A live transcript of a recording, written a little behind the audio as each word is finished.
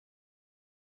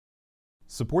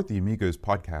Support the Amigos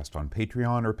podcast on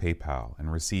Patreon or PayPal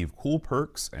and receive cool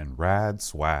perks and rad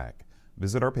swag.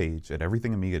 Visit our page at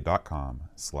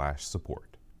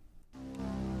everythingamiga.com/support.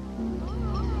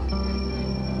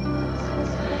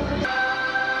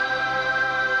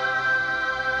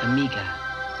 Amiga,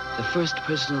 the first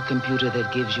personal computer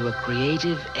that gives you a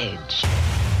creative edge.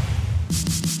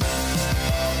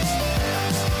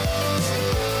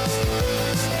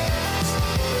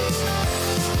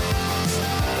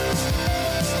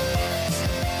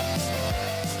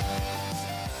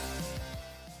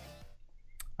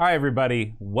 Hi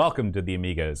everybody, welcome to the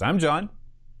Amigos. I'm John.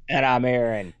 And I'm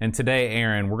Aaron. And today,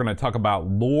 Aaron, we're going to talk about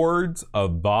Lords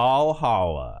of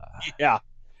Valhalla. Yeah,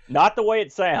 not the way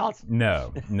it sounds.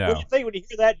 No. What do you think when you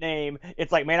hear that name?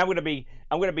 It's like, man, I'm gonna be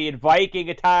in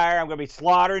Viking attire. I'm gonna be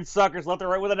slaughtering suckers left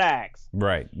and right with an axe.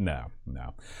 Right? No.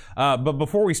 But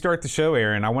before we start the show,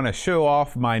 Aaron, I want to show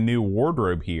off my new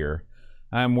wardrobe here.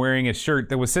 I'm wearing a shirt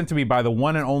that was sent to me by the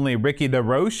one and only Ricky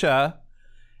DeRocha.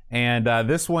 And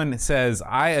this one says,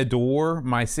 I adore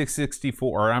my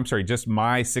 664, or I'm sorry, just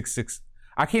my 66.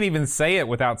 I can't even say it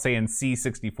without saying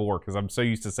C64 because I'm so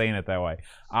used to saying it that way.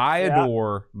 I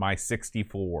adore my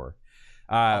 64.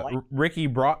 Ricky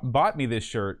bought me this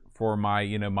shirt for my,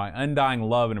 my undying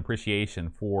love and appreciation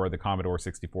for the Commodore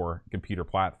 64 computer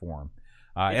platform.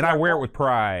 And I wear it with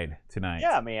pride tonight.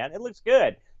 Yeah, man, it looks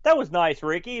good. That was nice,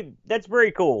 Ricky. That's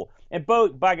very cool. And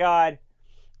by God,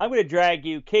 I'm going to drag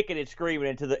you kicking and screaming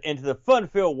into the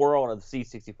fun-filled world of the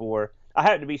C64. I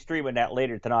happen to be streaming that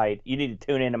later tonight. You need to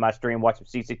tune into my stream, watch some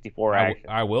C64 action.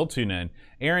 I will tune in.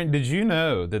 Aaron, did you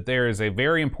know that there is a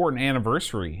very important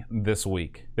anniversary this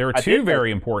week? There are two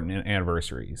very important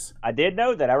anniversaries. I did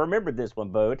know that. I remembered this one,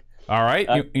 Boat. All right.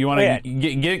 You want to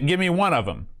give me one of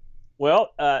them?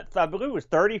 Well, I believe it was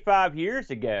 35 years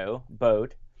ago,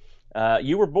 Boat.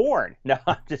 You were born. No,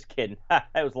 I'm just kidding. That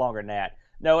was longer than that.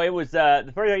 No, it was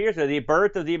the 35 years ago, the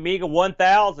birth of the Amiga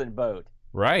 1000, Boat.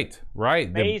 Right.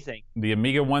 Amazing. The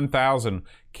Amiga 1000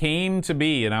 came to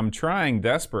be, and I'm trying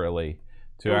desperately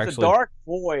to actually... It was a dark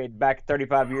void back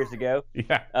 35 years ago.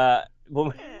 Yeah.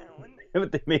 With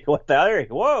the Amiga 1000.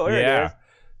 Whoa, there it is.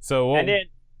 So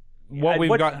what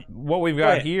we've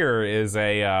got here is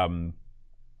a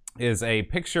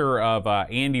picture of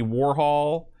Andy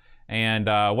Warhol and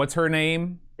what's her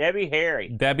name? Debbie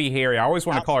Harry. I always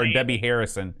want to call her Debbie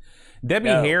Harrison. Debbie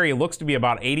Harry looks to be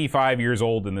about 85 years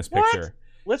old in this picture.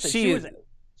 What? Listen,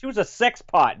 she was a sex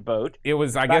pot, Boat. It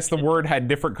was, I guess the word had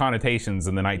different connotations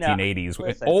in the 1980s.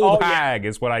 No, old hag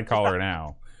is what I'd call her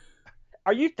now.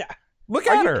 Look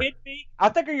at her. Are you kidding me? I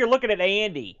think you're looking at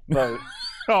Andy, Boat.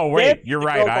 Oh, wait, you're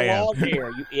right, I am.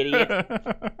 Hair, you idiot.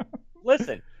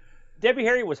 Listen, Debbie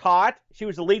Harry was hot. She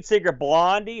was the lead singer of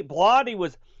Blondie. Blondie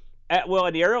was...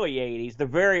 in the early 80s, the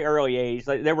very early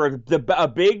 80s, they were a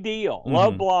big deal. Mm-hmm.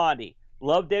 Love Blondie.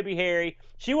 Love Debbie Harry.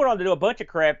 She went on to do a bunch of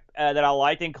crap that I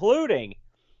liked, including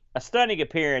a stunning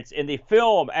appearance in the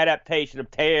film adaptation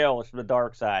of Tales from the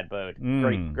Dark Side, Bud.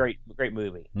 Great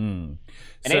movie. And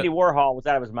Andy Warhol was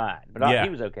out of his mind, but he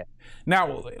was okay.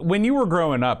 Now, when you were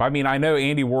growing up, I mean, I know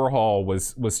Andy Warhol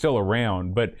was still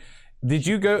around, but... Did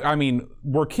you go,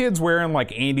 were kids wearing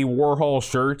like Andy Warhol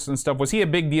shirts and stuff? Was he a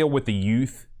big deal with the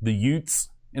Utes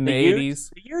in the 80s?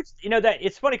 The Utes, that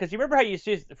it's funny because you remember how you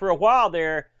see, for a while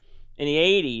there in the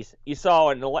 80s, you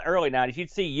saw in the early 90s, you'd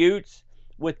see Utes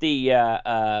with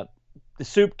the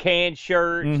soup can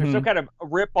shirts or some kind of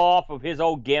rip off of his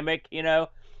old gimmick, I don't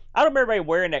remember anybody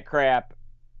wearing that crap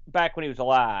back when he was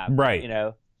alive. Right.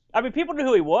 People knew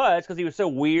who he was because he was so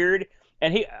weird.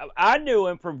 And I knew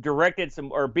him from directing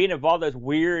being involved in those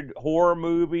weird horror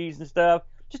movies and stuff.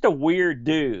 Just a weird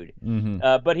dude. Mm-hmm.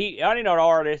 But I didn't know an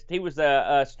artist. He was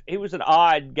he was an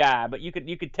odd guy, but you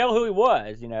could tell who he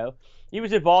was. He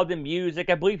was involved in music.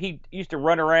 I believe he used to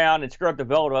run around and screw up the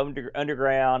Velvet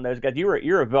Underground. Those guys.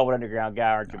 You're a Velvet Underground guy,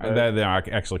 aren't you? I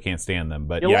actually can't stand them,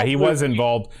 but he was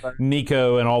involved.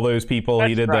 Nico and all those people.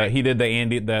 That's he did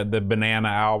the Banana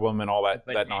album and all that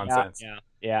nonsense.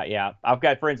 Yeah. I've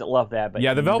got friends that love that. But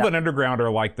the Velvet Underground are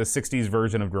like the 60s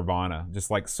version of Nirvana. Just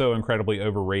like so incredibly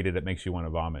overrated it makes you want to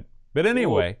vomit. But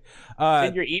anyway.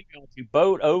 Send your email to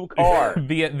Boat O Car.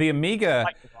 The Amiga...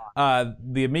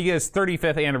 the Amiga's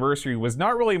 35th anniversary was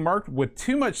not really marked with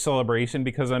too much celebration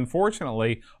because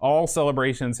unfortunately all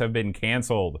celebrations have been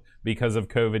canceled because of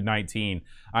COVID-19.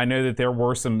 I know that there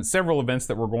were several events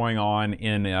that were going on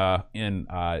in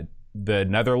the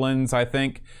Netherlands, I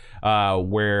think,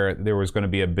 where there was going to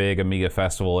be a big Amiga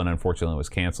festival and unfortunately it was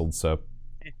canceled. So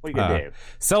what are you gonna do?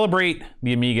 Celebrate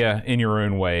the Amiga in your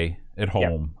own way at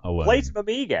home alone. Play some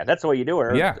Amiga. That's the way you do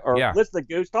it. Or listen to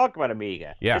Goose talk about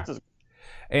Amiga. Yeah.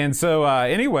 And so,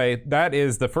 anyway, that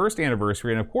is the first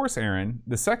anniversary. And of course, Aaron,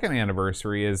 the second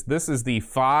anniversary is this is the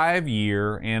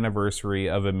 5-year anniversary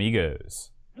of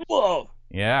Amigos. Whoa.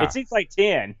 Yeah. It seems like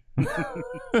 10.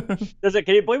 Can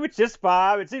you believe it's just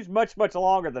 5? It seems much, much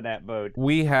longer than that, Bode.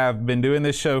 We have been doing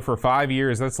this show for 5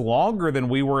 years. That's longer than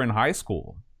we were in high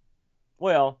school.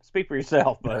 Well, speak for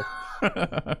yourself, Bode.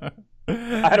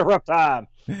 I had a rough time.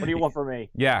 What do you want from me?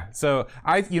 Yeah. So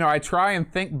I try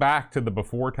and think back to the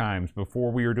before times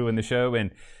before we were doing the show.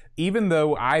 And even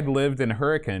though I'd lived in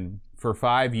Hurricane for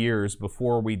 5 years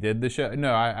before we did the show,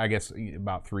 no, I guess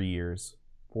about 3 years,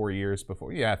 4 years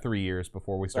before. Yeah, 3 years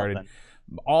before we started. Something.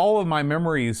 All of my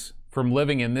memories from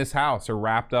living in this house are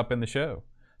wrapped up in the show.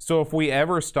 So if we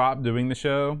ever stop doing the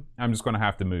show, I'm just going to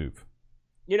have to move.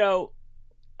 You know,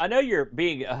 I know you're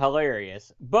being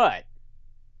hilarious, but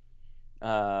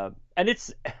and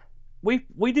it's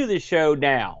we do this show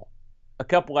now, a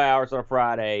couple hours on a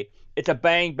Friday. It's a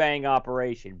bang bang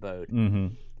operation, Bode.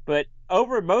 Mm-hmm. But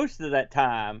over most of that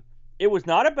time, it was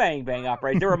not a bang bang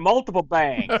operation. There were multiple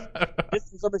bangs.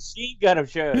 This was a machine gun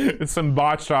of shows. It's some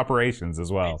botched operations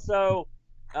as well. And so,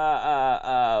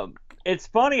 it's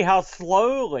funny how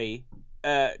slowly,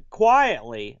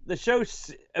 quietly, the show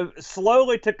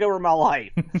slowly took over my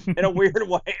life in a weird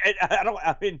way.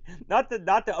 I mean, not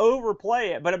to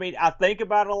overplay it, but I mean, I think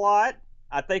about it a lot.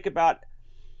 I think about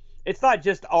it's not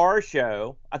just our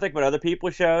show. I think about other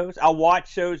people's shows. I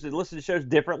watch shows and listen to shows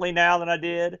differently now than I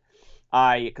did.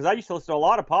 Because I used to listen to a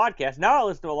lot of podcasts. Now I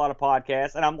listen to a lot of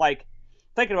podcasts, and I'm like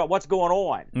thinking about what's going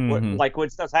on, Mm-hmm. like when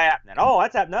stuff's happening. Oh,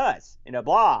 that's happening to us,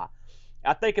 blah.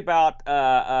 I think about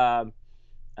for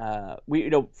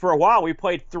a while we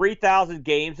played 3,000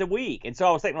 games a week, and so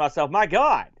I was thinking to myself, my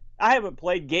God, I haven't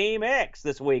played Game X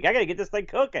this week. I got to get this thing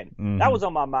cooking. Mm-hmm. That was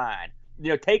on my mind.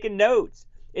 Taking notes.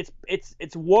 It's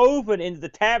woven into the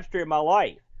tapestry of my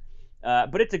life,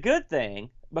 but it's a good thing.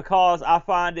 Because I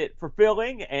find it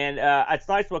fulfilling, and it's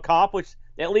nice to accomplish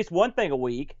at least one thing a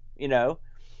week, and on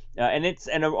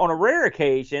a rare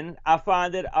occasion, I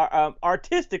find it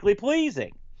artistically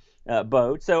pleasing,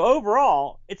 Bode. So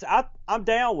overall, I'm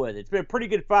down with it. It's been a pretty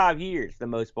good 5 years for the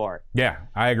most part. Yeah,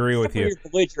 I agree with you.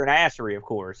 Belligerent assery, of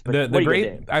course. But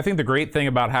I think the great thing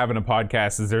about having a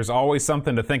podcast is there's always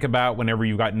something to think about whenever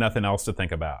you've got nothing else to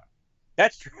think about.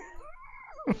 That's true.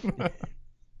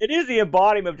 It is the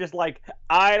embodiment of just like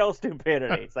idle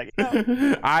stupidity. It's like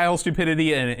idle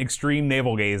stupidity and extreme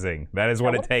navel gazing. That is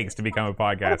what it takes to become a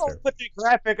podcaster. Put the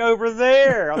graphic over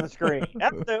there on the screen.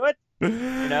 That'll do it.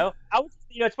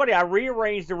 It's funny. I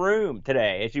rearranged the room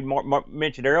today, as you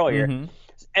mentioned earlier, Mm-hmm.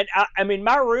 and I mean,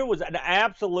 my room was an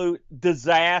absolute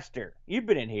disaster. You've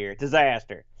been in here,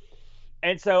 disaster,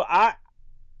 and so I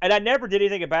never did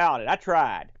anything about it. I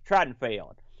tried and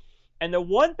failed. And the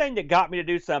one thing that got me to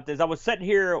do something is I was sitting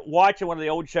here watching one of the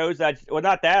old shows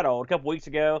not that old, a couple weeks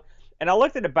ago, and I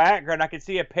looked in the background. I could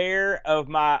see a pair of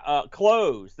my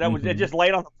clothes that was just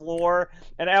laid on the floor,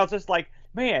 and I was just like,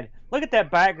 man, look at that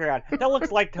background. That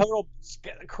looks like total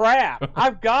crap.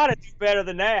 I've got to do better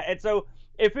than that. And so,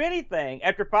 if anything,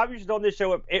 after 5 years on this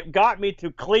show, it got me to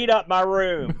clean up my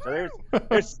room. So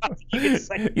there's something you can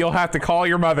say. You'll have to call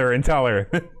your mother and tell her.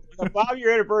 The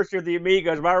 5-year anniversary of the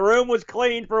Amigos, my room was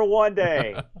clean for one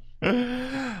day.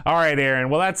 All right,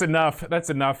 Aaron. Well, that's enough. That's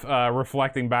enough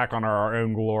reflecting back on our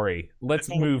own glory. Let's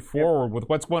move forward with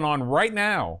what's going on right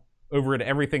now over at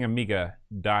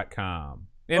everythingamiga.com.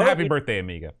 And happy birthday,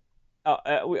 Amiga.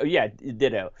 Yeah,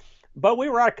 ditto. But we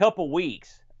were out a couple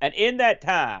weeks, and in that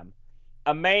time,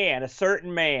 a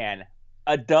certain man,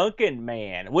 a Duncan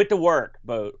man, went to work,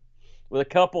 Bode, with a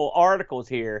couple articles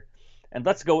here. And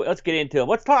let's get into it.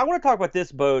 I want to talk about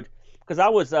this, Bode, because I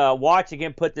was watching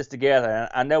him put this together, and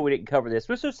I know we didn't cover this.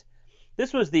 This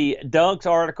was the Dunk's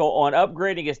article on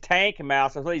upgrading his tank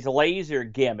mouse with these laser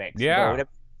gimmicks. Yeah. Bode.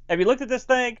 Have you looked at this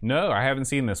thing? No, I haven't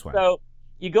seen this one. So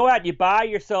you go out and you buy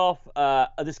yourself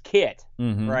this kit,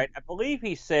 Mm-hmm. right? I believe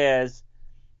he says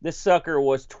this sucker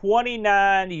was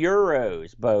 29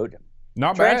 euros, Bode.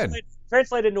 Not bad.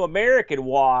 Translated into American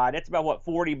wad, that's about what,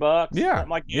 $40? Yeah. Something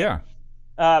like that.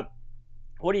 Yeah.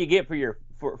 What do you get for your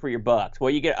bucks?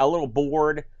 Well, you get a little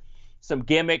board, some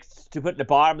gimmicks to put in the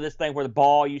bottom of this thing where the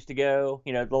ball used to go,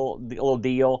 the little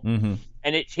deal. Mm-hmm.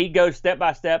 And he goes step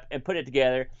by step and put it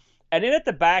together. And then at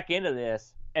the back end of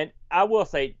this, and I will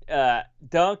say,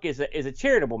 Dunk is a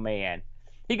charitable man.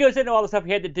 He goes into all the stuff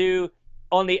he had to do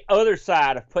on the other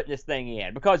side of putting this thing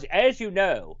in, because as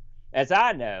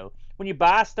I know, when you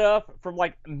buy stuff from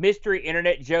like Mystery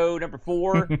Internet Joe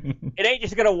 #4, it ain't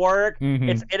just gonna work. Mm-hmm.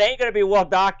 It ain't gonna be well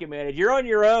documented. You're on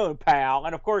your own, pal.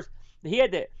 And of course,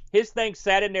 his thing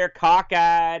sat in there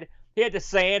cockeyed, he had to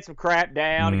sand some crap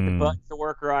down, get the buttons to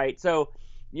work right. So,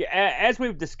 yeah, as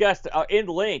we've discussed in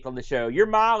length on the show, your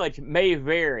mileage may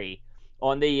vary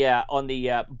on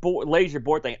the laser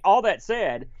board thing. All that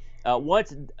said,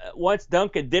 once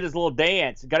Duncan did his little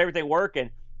dance, got everything working,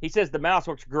 he says the mouse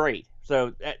works great.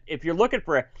 So if you're looking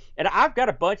for and I've got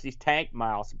a bunch of these tank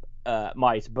mice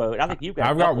boat. I think you've got.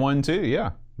 I've got one too.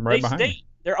 Yeah, right behind me.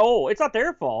 They're old. It's not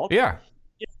their fault. Yeah.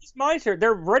 These mice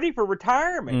they're ready for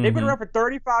retirement. They've been around for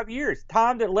 35 years.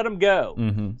 Time to let them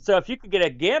go. So if you could get a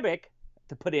gimmick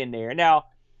to put in there. Now,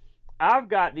 I've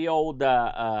got the old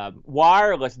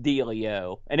wireless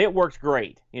dealio, and it works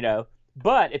great,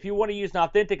 But if you want to use an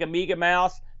authentic Amiga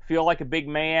mouse, feel like a big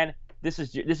man, this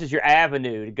is your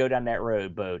avenue to go down that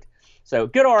road, Boat. So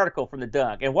good article from the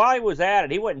Dunk. And while he was at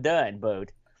it, he wasn't done,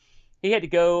 Boat. He had to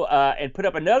go and put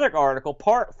up another article,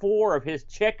 part 4 of his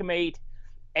Checkmate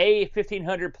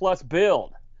A1500 Plus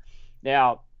build.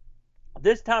 Now,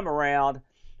 this time around,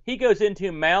 he goes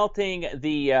into mounting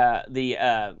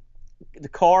the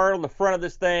card on the front of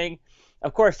this thing.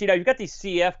 Of course, you've got these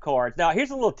CF cards. Now, here's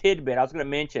a little tidbit I was going to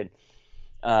mention.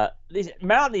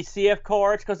 Mounting these CF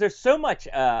cards, because there's so much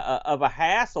of a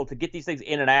hassle to get these things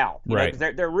in and out. Right.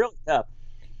 Because they're really tough.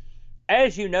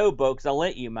 As you know, Bo, because I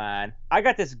lent you mine, I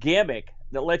got this gimmick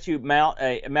that lets you put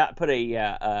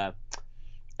a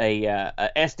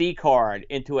SD card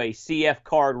into a CF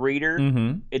card reader.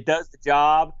 It does the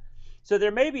job. So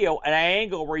there may be an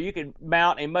angle where you can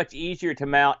mount a much easier to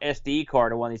mount SD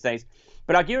card on one of these things.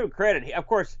 But I'll give him credit. Of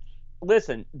course,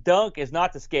 listen, Dunk is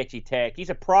not the sketchy tech. He's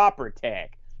a proper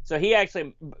tech. So he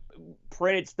actually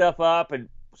printed stuff up and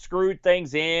screwed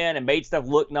things in and made stuff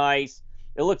look nice.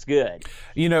 It looks good.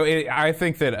 I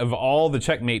think that of all the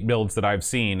Checkmate builds that I've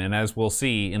seen, and as we'll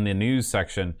see in the news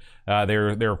section,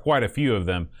 there are quite a few of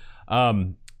them.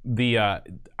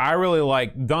 I really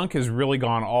like Dunk has really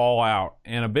gone all out,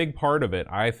 and a big part of it,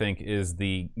 I think, is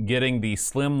getting the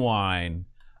Slimline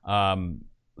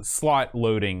slot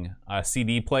loading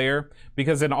CD player,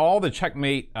 because in all the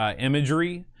Checkmate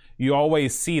imagery, you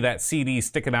always see that CD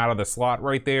sticking out of the slot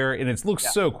right there, and it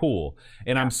looks so cool.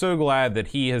 And I'm so glad that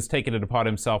he has taken it upon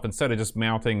himself, instead of just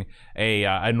mounting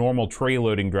a normal tray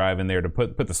loading drive in there, to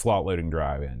put the slot loading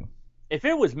drive in. If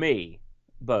it was me,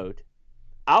 Boat,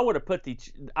 I would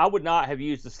not have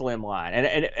used the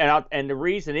Slimline, and the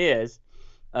reason is,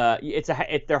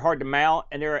 they're hard to mount,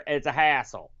 and it's a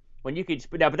hassle. When you could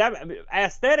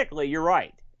aesthetically, you're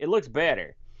right, it looks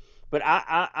better. But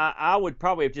I would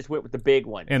probably have just went with the big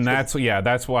one. And that's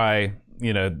why,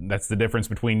 that's the difference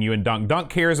between you and Dunk. Dunk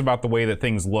cares about the way that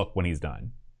things look when he's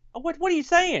done. What are you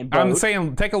saying, Boat? I'm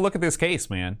saying, take a look at this case,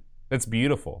 man. It's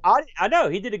beautiful. I know,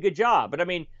 he did a good job. But I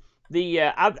mean,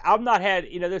 I've not had,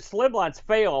 the Slimlines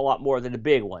fail a lot more than the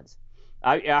big ones.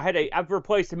 I've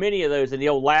replaced many of those in the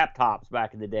old laptops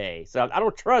back in the day. So I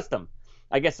don't trust them,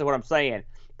 I guess is what I'm saying.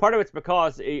 Part of it's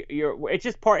because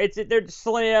they're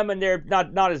slim and they're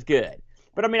not as good.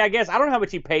 But I mean, I guess I don't know how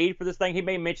much he paid for this thing. He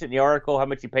may mention in the article how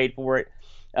much he paid for it.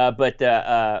 But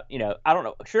I don't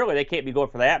know. Surely they can't be going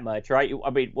for that much, right?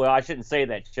 I mean, well, I shouldn't say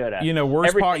that, should I?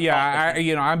 Worst part, yeah.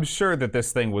 I'm sure that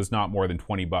this thing was not more than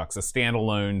 $20. A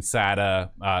standalone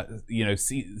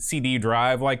SATA, CD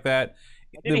drive like that.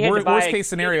 The worst case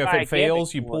scenario, if it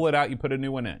fails, you pull it out, you put a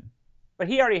new one in. But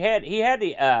he had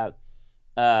the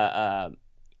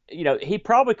he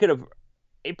probably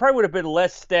would have been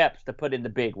less steps to put in the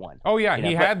big one. Oh yeah,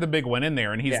 he had the big one in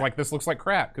there, and he's like, "This looks like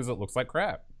crap," because it looks like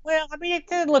crap. Well, I mean,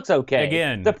 it looks okay.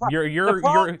 Again,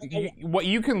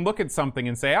 you can look at something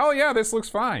and say, "Oh yeah, this looks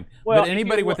fine," but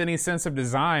anybody with any sense of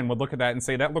design would look at that and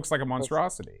say, "That looks like a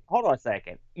monstrosity." Hold on a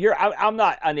second. I'm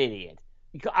not an idiot.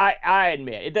 I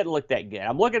admit it doesn't look that good.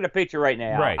 I'm looking at a picture right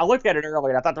now. Right. I looked at it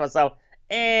earlier and I thought to myself,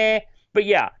 But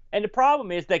yeah, and the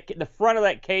problem is that the front of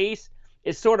that case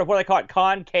is sort of what they call it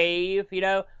concave,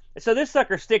 So this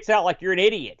sucker sticks out like you're an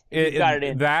idiot. Got it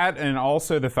in that, and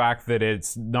also the fact that it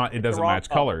doesn't match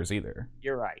colors either.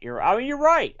 You're right. You're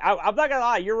right. I'm not gonna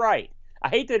lie. You're right. I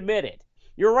hate to admit it.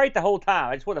 You're right the whole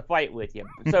time. I just want to fight with you.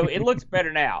 So it looks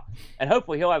better now, and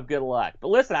hopefully he'll have good luck. But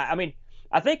listen,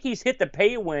 I think he's hit the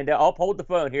pay window. I'll hold the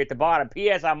phone here at the bottom.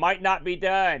 P.S. I might not be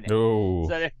done. Oh.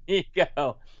 So there you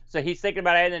go. So he's thinking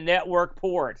about adding a network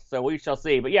port. So we shall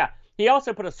see. But yeah, he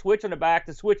also put a switch on the back.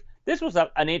 The switch. This was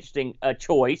an interesting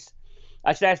choice.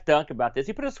 I should ask Dunk about this.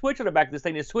 He put a switch on the back of this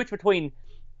thing to switch between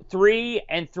 3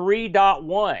 and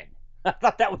 3.1. I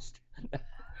thought that was.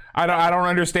 I don't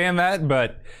understand that,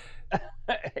 but.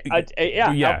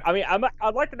 Yeah. I mean,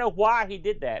 I'd like to know why he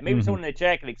did that. Maybe someone in the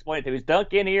chat can explain it to me. Is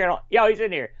Dunk in here? Yeah, he's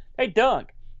in here. Hey,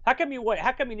 Dunk, how come you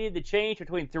need the change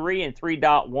between 3 and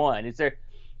 3.1?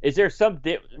 Is there some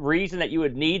reason that you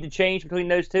would need to change between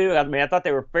those two? I mean, I thought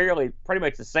they were pretty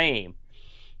much the same.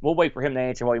 We'll wait for him to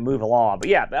answer while we move along. But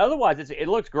yeah, otherwise it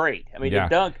looks great. I mean, Yeah.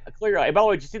 the dunk clearly. By the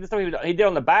way, did you see the stuff he did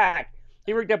on the back?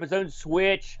 He rigged up his own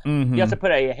switch. Mhm. He also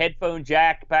put a headphone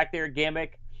jack back there,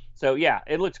 gimmick. So yeah,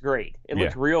 it looks great. It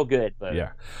looks real good. But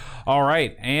Yeah. All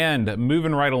right. And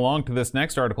moving right along to this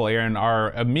next article, Aaron,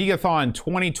 our Amigathon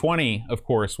 2020, of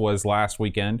course, was last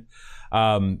weekend.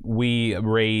 We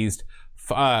raised,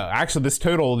 actually, this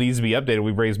total needs to be updated.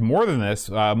 We've raised more than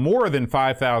this, more than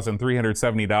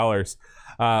 $5,370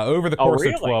 over the course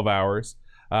of 12 hours.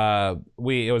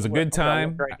 It was a good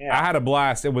time. I had a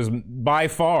blast. It was by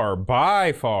far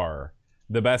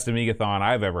the best Amigathon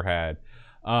I've ever had.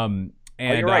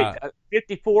 And you're right.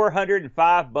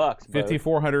 $5,405.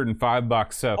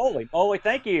 $5,405. So holy moly,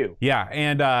 thank you. Yeah,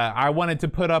 and I wanted to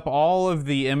put up all of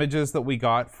the images that we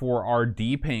got for our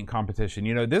D-Paint competition.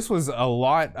 You know, this was a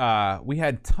lot. We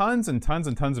had tons and tons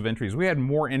and tons of entries. We had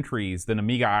more entries than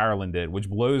Amiga Ireland did, which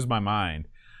blows my mind.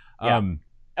 Yeah,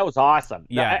 that was awesome.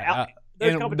 Yeah.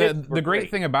 And the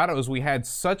great thing about it was we had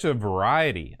such a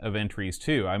variety of entries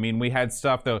too. I mean, we had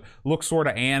stuff that looked sort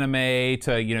of anime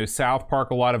to, you know, South Park,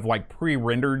 a lot of like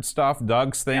pre-rendered stuff,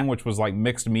 Doug's thing, which was like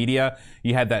mixed media.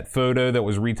 You had that photo that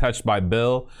was retouched by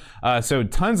Bill. So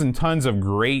tons and tons of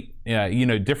great, you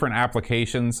know, different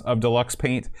applications of Deluxe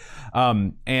Paint.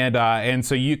 And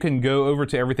so you can go over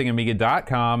to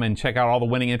everythingamiga.com and check out all the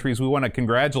winning entries. We want to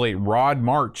congratulate Rod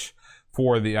March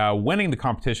for the winning the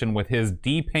competition with his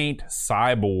D-Paint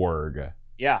Cyborg.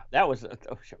 Yeah, that was,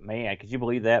 man, could you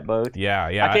believe that, Boat? Yeah.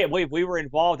 I can't believe we were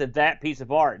involved in that piece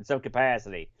of art in some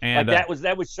capacity. And like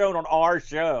that was shown on our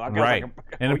show. Right.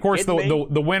 And of course,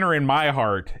 the winner in my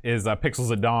heart is Pixels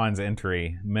of Dawn's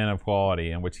entry, Men of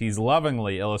Quality, in which he's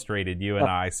lovingly illustrated you and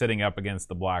I sitting up against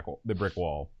the brick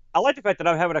wall. I like the fact that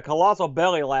I'm having a colossal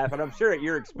belly laugh, and I'm sure at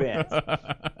your expense.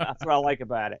 That's what I like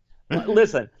about it.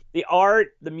 Listen, the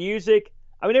art, the music,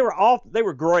 I mean, they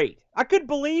were great. I couldn't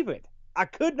believe it. I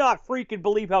could not freaking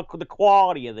believe the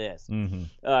quality of this. Mm-hmm.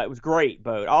 It was great,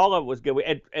 Bo. All of it was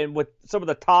good. And with some of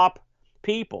the top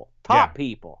people. Yeah.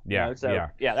 You know, so,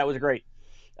 yeah, that was great.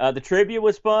 The trivia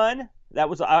was fun.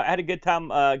 I had a good time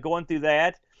going through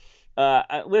that.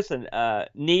 Listen,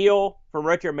 Neil from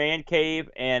Retro Man Cave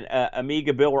and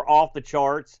Amiga Bill were off the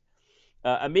charts.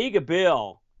 Amiga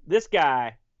Bill, this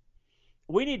guy,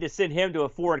 we need to send him to a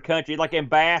foreign country, like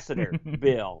Ambassador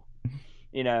Bill.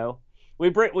 You know, we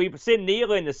send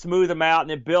Neil in to smooth him out, and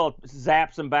then Bill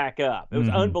zaps him back up. It was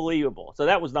unbelievable. So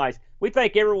that was nice. We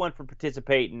thank everyone for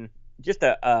participating. Just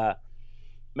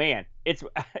man, it's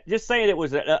just saying it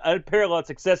was an unparalleled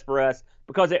success for us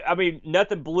because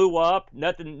nothing blew up,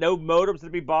 no modems to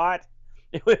be bought.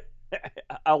 It was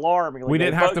alarming. We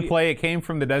didn't have to play It Came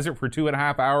from the Desert for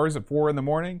 2.5 hours at 4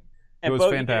 a.m. It was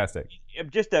fantastic.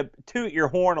 Just to toot your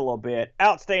horn a little bit,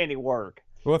 outstanding work.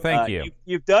 Well, thank you.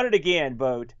 You've done it again,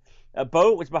 Boat.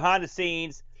 Boat was behind the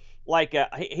scenes, like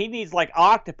he needs like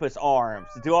octopus arms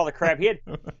to do all the crap.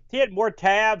 He had more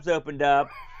tabs opened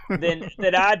up than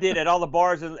I did at all the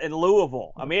bars in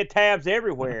Louisville. I mean, he had tabs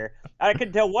everywhere. I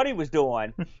couldn't tell what he was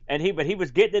doing, but he was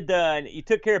getting it done. He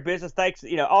took care of business. Thanks,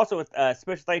 you know. Also, with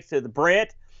special thanks to the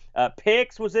Brent.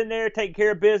 Pix was in there taking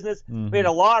care of business. We had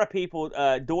a lot of people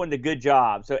doing the good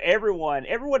job. So everyone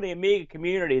in the Amiga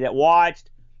community that watched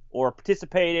or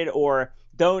participated or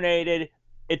donated,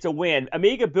 it's a win.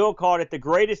 Amiga Bill called it the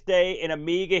greatest day in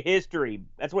Amiga history.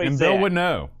 That's what he said. And Bill would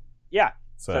know. Yeah.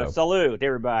 So salute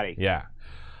everybody. Yeah.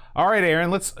 All right,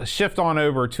 Aaron, let's shift on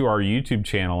over to our YouTube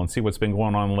channel and see what's been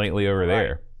going on lately over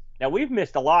there. Now, we've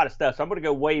missed a lot of stuff, so I'm going to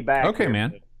go way back. Okay,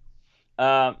 man.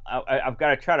 I've got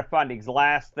to try to find the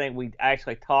last thing we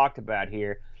actually talked about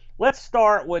here. Let's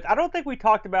start with, I don't think we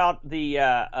talked about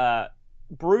the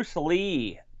Bruce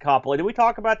Lee compilation. Did we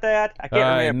talk about that? I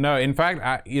can't remember. No, in fact,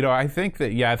 I think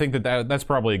that's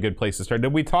probably a good place to start.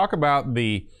 Did we talk about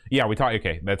the? Yeah, we talked.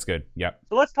 Okay, that's good. Yep.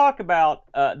 So let's talk about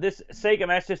this Sega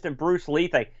Master System Bruce Lee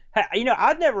thing. You know,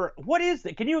 what is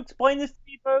it? Can you explain this to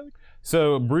me, folks?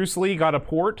 So Bruce Lee got a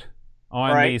port on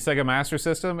the Sega Master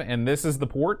System, and this is the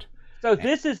port. So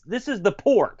this is the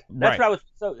port. That's what I was.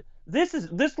 So this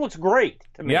looks great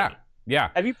to me. Yeah.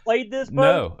 Have you played this,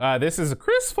 Bo? No. This is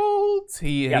Chris Foltz.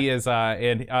 He is,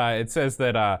 and it says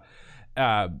that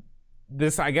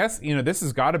this, I guess, you know, this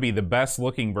has got to be the best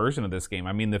looking version of this game.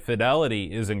 I mean, the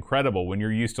fidelity is incredible when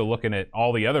you're used to looking at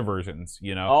all the other versions,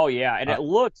 you know? Oh, yeah. And it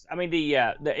looks, I mean,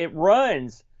 it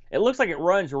runs, it looks like it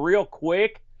runs real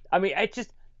quick. I mean, I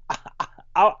just,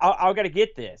 I've got to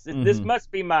get this. This must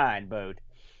be mine, Bode.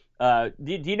 Do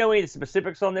you know any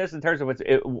specifics on this in terms of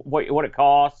what it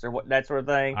costs or what that sort of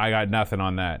thing? I got nothing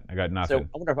on that. I got nothing. So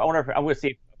I wonder if I'm going to see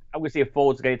if I'm gonna see if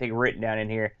Folds got anything written down in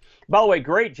here. By the way,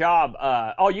 great job.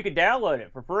 You can download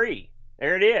it for free.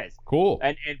 There it is. Cool.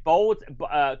 And Folds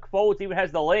even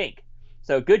has the link.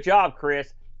 So good job,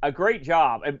 Chris. A great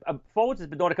job. And Folds has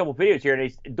been doing a couple videos here, and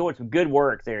he's doing some good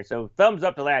work there. So thumbs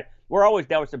up to that. We're always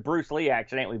down with some Bruce Lee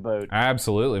action, ain't we, Boat?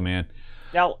 Absolutely, man.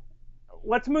 Now,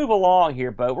 let's move along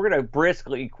here, Boat. We're going to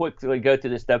quickly go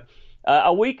through this stuff.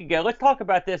 A week ago, let's talk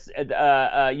about this.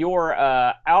 Your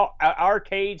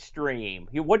arcade stream.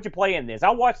 What'd you play in this? I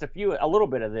watched a little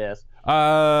bit of this.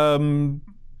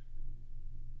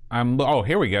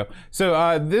 Here we go. So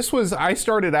I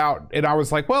started out, and I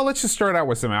was like, well, let's just start out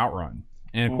with some Outrun.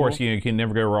 And of course, you can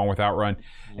never go wrong with Outrun.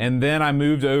 And then I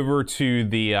moved over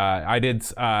to I did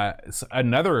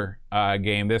another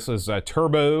game. This was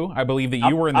Turbo. I believe that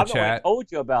you were in the chat. I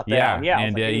told you about that. Yeah,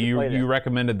 and you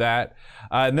recommended that.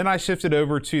 And then I shifted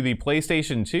over to the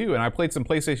PlayStation 2, and I played some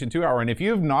PlayStation 2 Outrun. If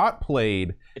you have not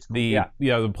played the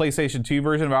PlayStation 2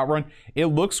 version of Outrun, it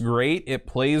looks great. It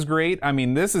plays great. I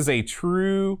mean, this is a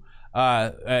true,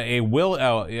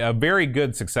 a very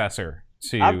good successor.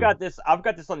 I've got this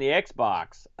on the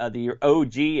Xbox, the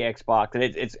OG Xbox, and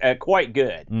it's quite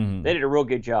good. Mm-hmm. They did a real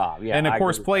good job. Yeah, and of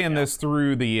course, playing this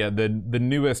through the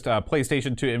newest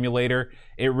PlayStation 2 emulator,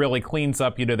 it really cleans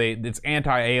up. It's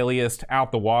anti-aliased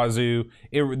out the wazoo.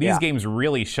 These games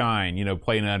really shine.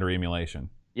 Playing under emulation.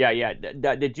 Yeah.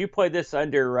 Did you play this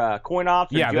under CoinOps?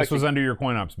 Yeah, this was under your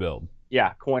CoinOps build.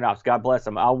 Yeah, CoinOps. God bless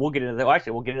them. We'll get into them.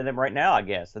 Actually, we'll get into them right now, I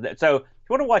guess. So if you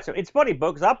want to watch them, it's funny,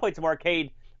 Bo, because I played some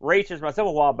arcade racers myself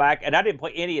a while back, and I didn't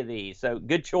play any of these, so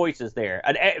good choices there.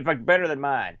 In fact, better than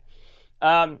mine.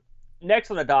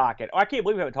 Next on the docket, I can't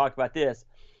believe we haven't talked about this.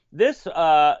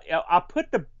 I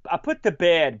put to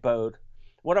bed, Boat,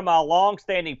 one of my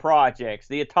long-standing projects,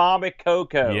 the Atomic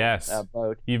Coco. Yes,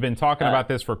 Boat. You've been talking about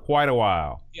this for quite a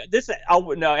while.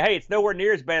 Hey, it's nowhere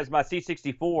near as bad as my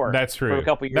C64. That's true. From a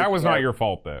couple years that was ago. not your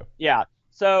fault, though. Yeah.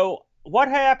 So what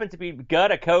happens if you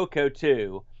gut a Coco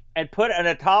 2? And put an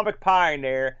atomic pie in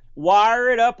there, wire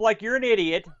it up like you're an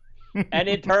idiot, and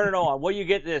then turn it on. Well, you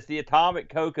get this, the Atomic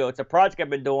Coco. It's a project I've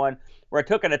been doing where I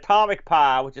took an atomic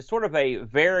pie, which is sort of a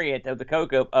variant of the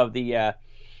Coco help me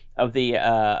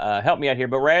out here,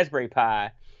 but Raspberry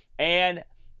Pi, and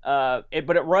but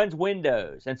it runs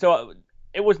Windows, and so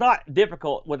it was not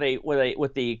difficult with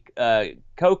the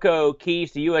Coco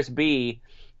keys to USB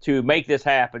to make this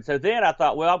happen. So then I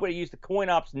thought, well, I'm going to use the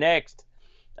CoinOps Next.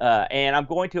 And I'm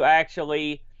going to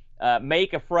actually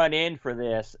make a front end for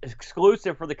this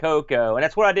exclusive for the Coco, and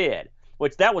that's what I did.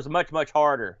 Which that was much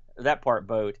harder. That part,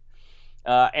 Boat.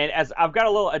 And as I've got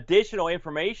a little additional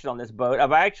information on this, Boat,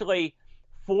 I've actually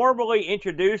formally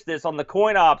introduced this on the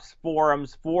CoinOps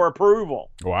forums for approval.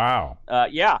 Wow.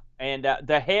 Yeah, and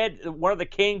one of the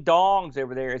King Dongs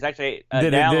over there is actually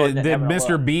did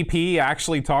Mr. BP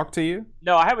actually talk to you?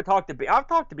 No, I haven't talked to BP. I've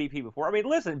talked to BP before. I mean,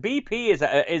 listen, BP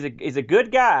is a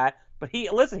good guy, but he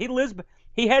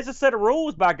has a set of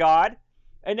rules, by God,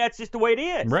 and that's just the way it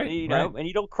is. Right. And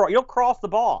you don't cross the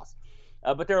boss.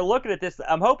 But they're looking at this.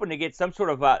 I'm hoping to get some sort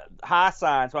of high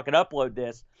sign so I can upload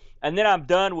this, and then I'm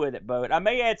done with it, Boat. I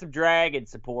may add some Dragon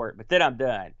support, but then I'm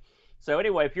done. So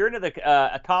anyway, if you're into the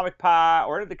Atomic Pi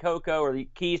or into the Coco or the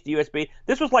keys to USB,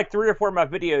 this was like 3 or 4 of my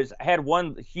videos had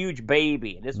one huge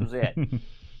baby, and this was it.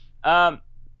 A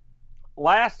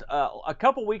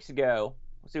couple weeks ago,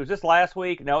 was this last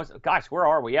week? No, gosh, where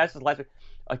are we? Yeah, this is last week.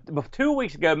 2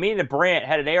 weeks ago, me and Brent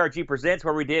had an ARG Presents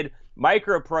where we did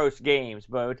Microprose games,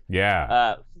 Boat.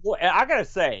 Yeah. I gotta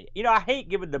say, I hate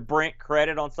giving the Brent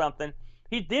credit on something.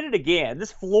 He did it again.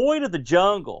 This Floyd of the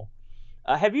Jungle.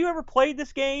 Have you ever played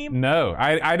this game? No,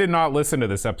 I did not listen to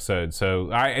this episode, so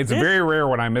it's very rare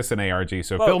when I miss an ARG,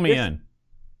 so fill me in.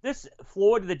 This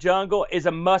Floyd of the Jungle is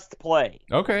a must-play.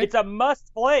 Okay. It's a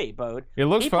must-play, Boat. It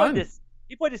looks fun.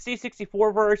 He played the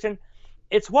C64 version.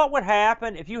 It's what would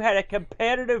happen if you had a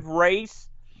competitive race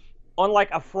on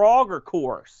like a Frogger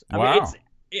course. I mean,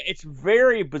 it's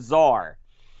very bizarre,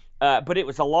 but it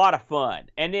was a lot of fun.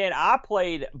 And then I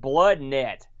played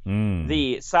BloodNet,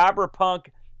 the cyberpunk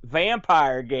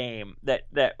vampire game that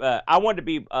I wanted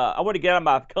to get out of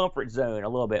my comfort zone a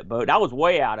little bit, but I was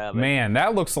way out of it. Man,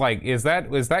 that looks like is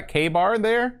that K-Bar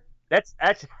there? That's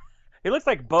it looks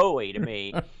like Bowie to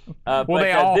me.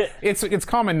 Well, it's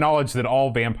common knowledge that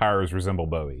all vampires resemble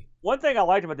Bowie. One thing I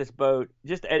liked about this Boat,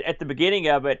 just at the beginning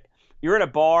of it, you're in a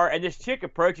bar and this chick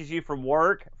approaches you from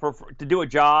work to do a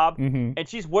job, and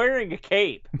she's wearing a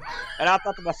cape. And I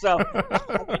thought to myself,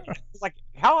 like,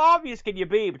 how obvious can you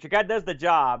be? But your guy does the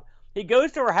job. He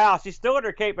goes to her house. She's still in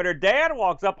her cape, but her dad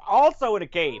walks up also in a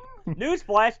cape.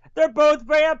 Newsflash, they're both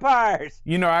vampires.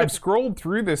 You know, I've scrolled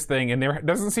through this thing, and there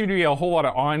doesn't seem to be a whole lot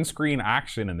of on-screen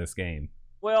action in this game.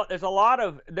 Well, there's a lot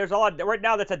right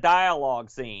now. That's a dialogue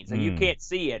scene, so you can't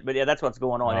see it, but yeah, that's what's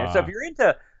going on there. So if you're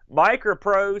into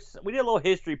Microprose, we did a little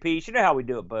history piece. You know how we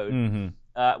do it, Bo.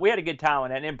 We had a good time on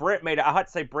that, and then Brent I have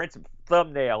to say, Brent's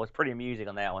thumbnail was pretty amusing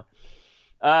on that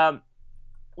one.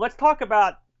 Let's talk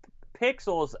about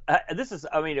Pixels.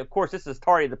 Of course, this is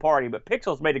tardy the party, but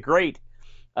Pixels made a great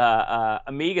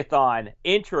Amigathon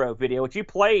intro video, which you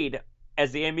played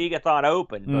as the Amigathon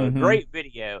opened. Great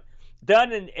video.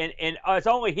 Done in as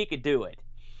only he could do it.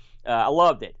 I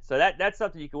loved it. So that's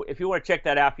something if you want to check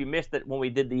that out. If you missed it when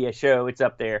we did the show, it's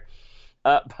up there.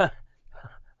 But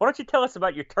why don't you tell us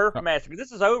about your Turf Master? Because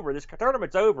this is over. This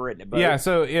tournament's over, isn't it, Bo? Yeah.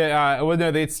 So well, no,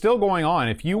 it's still going on.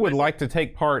 If you would like to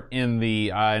take part in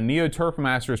the Neo Turf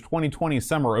Masters 2020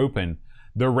 Summer Open,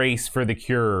 the race for the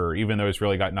cure, even though it's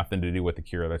really got nothing to do with the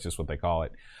cure, that's just what they call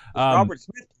it. Robert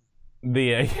Smith.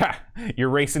 You're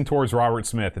racing towards Robert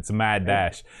Smith. It's a mad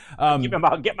dash.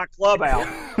 Get my club out.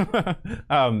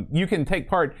 You can take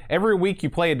part every week.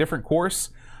 You play a different course.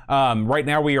 Right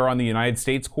now we are on the United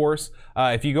States course.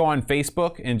 If you go on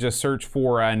Facebook and just search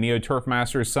for Neo Turf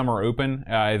Masters Summer Open,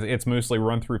 it's mostly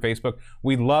run through Facebook.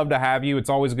 We'd love to have you. It's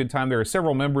always a good time. There are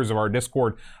several members of our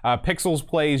Discord. Pixels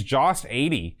Plays,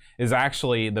 Jost80 is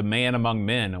actually the man among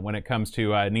men when it comes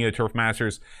to Neo Turf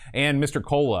Masters, and Mr.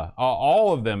 Cola.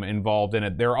 All of them involved in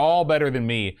it. They're all better than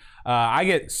me. I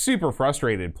get super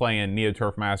frustrated playing Neo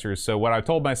Turf Masters, so what I've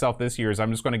told myself this year is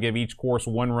I'm just going to give each course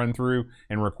one run through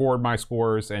and record my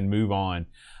scores and move on.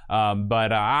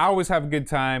 But I always have a good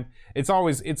time. It's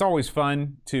always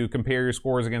fun to compare your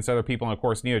scores against other people, and of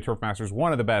course Neo Turf Masters is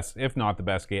one of the best, if not the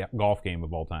best, golf game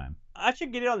of all time. I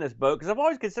should get in on this boat because I've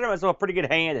always considered myself a pretty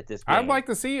good hand at this game. I'd like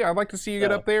to see you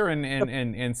get up there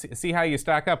and see how you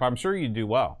stack up. I'm sure you do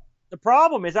well. The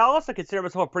problem is I also consider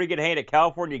myself a pretty good hand at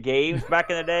California games back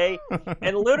in the day.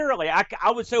 And literally,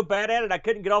 I was so bad at it, I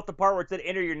couldn't get off the part where it said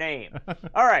enter your name.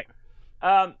 All right.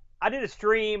 I did a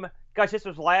stream. Gosh, this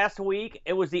was last week.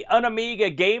 It was the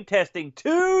Unamiga game testing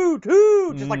 2,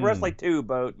 just like Wrestling 2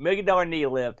 boat, $1 million knee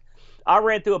lift. I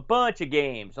ran through a bunch of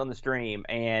games on the stream,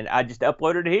 and I just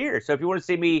uploaded it here. So if you want to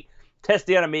see me test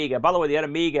the Unamiga, by the way, the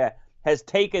Unamiga has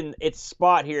taken its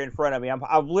spot here in front of me.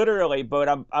 I'm literally, but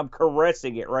I'm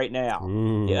caressing it right now.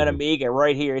 Ooh. The Unamiga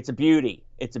right here. It's a beauty.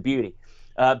 It's a beauty.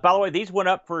 By the way, these went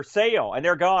up for sale, and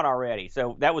they're gone already.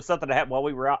 So that was something that happened while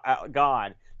we were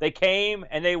gone. They came,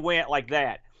 and they went like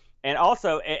that. And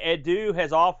also, Edu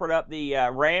has offered up the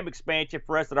RAM expansion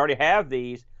for us that already have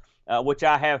these, which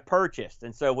I have purchased.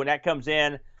 And so when that comes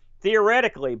in,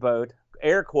 theoretically, boat,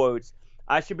 air quotes,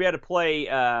 I should be able to play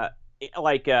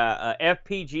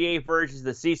FPGA versions of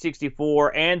the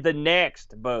C64 and the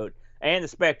next boat and the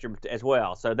Spectrum as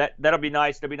well. So that'll be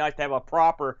nice. It'll be nice to have a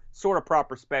proper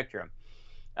Spectrum.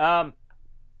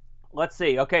 Let's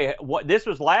see. Okay, this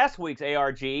was last week's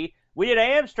ARG. We did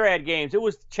Amstrad games. It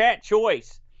was Chat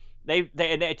Choice. They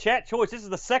Chat Choice. This is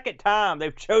the second time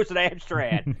they've chosen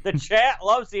Amstrad. The chat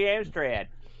loves the Amstrad.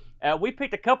 We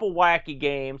picked a couple wacky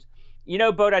games. You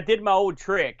know, Bo, I did my old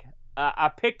trick. I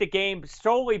picked a game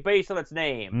solely based on its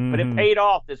name, but it paid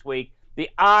off this week. The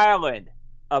Island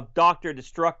of Dr.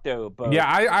 Destructo, Bo. Yeah,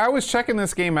 I was checking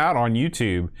this game out on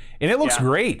YouTube, and it looks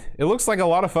great. It looks like a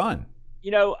lot of fun. You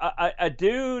know, a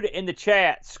dude in the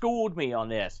chat schooled me on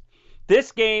this.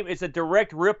 This game is a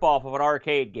direct ripoff of an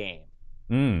arcade game.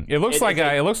 It looks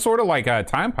it looks sort of like a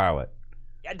Time Pilot.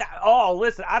 Oh,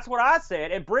 listen, that's what I said,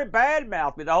 and Brent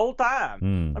badmouthed me the whole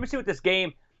time. Let me see what this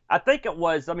game. I think it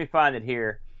was. Let me find it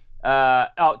here.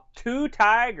 Two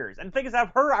Tigers. And the thing is, I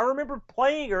remember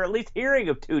playing or at least hearing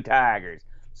of Two Tigers.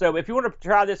 So if you want to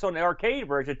try this on the arcade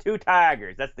version, Two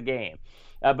Tigers, that's the game.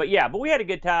 But we had a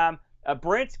good time.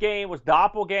 Brent's game was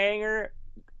Doppelganger.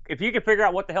 If you can figure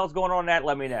out what the hell's going on in that,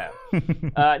 let me know.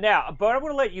 Now, but I'm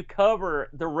going to let you cover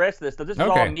the rest of this stuff. This is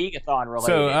all Amigathon related.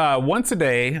 So once a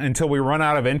day until we run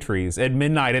out of entries at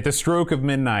midnight, at the stroke of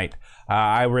midnight,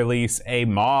 I release a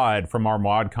mod from our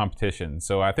mod competition.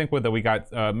 So I think we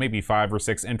got maybe 5 or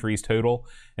 6 entries total.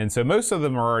 And so most of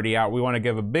them are already out. We want to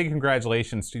give a big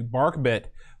congratulations to Barkbit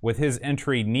with his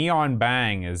entry Neon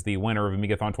Bang as the winner of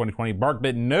Amigathon 2020.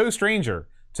 Barkbit, no stranger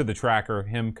to the tracker,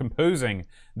 him composing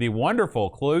the wonderful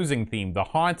closing theme, the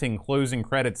haunting closing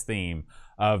credits theme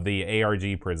of the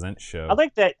ARG Presents show.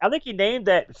 I think he named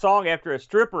that song after a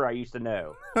stripper I used to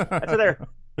know. That's what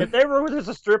if they were there's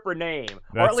a stripper name,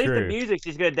 or at least the music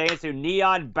she's gonna dance to,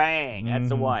 Neon Bang. That's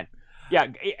the one. Yeah,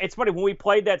 it's funny when we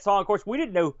played that song. Of course, we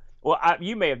didn't know. Well,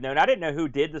 you may have known. I didn't know who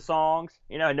did the songs.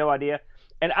 You know, I had no idea.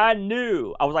 And I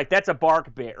knew, I was like, that's a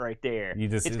bark bit right there.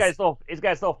 It's got its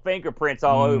little fingerprints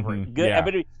all over it. Good. Yeah.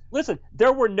 But listen,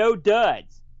 there were no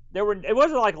duds. It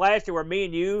wasn't like last year where me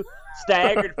and you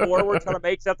staggered forward trying to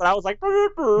make something. I was like,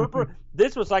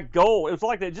 this was like gold. It was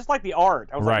like just like the art.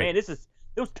 I was like, man, it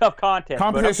was tough contest.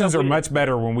 Competitions are much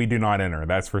better when we do not enter.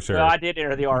 That's for sure. Well, I did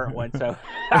enter the art one, so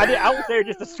I was there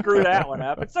just to screw that one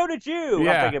up, and so did you.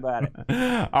 Yeah. I'm thinking about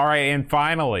it. All right, and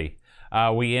finally,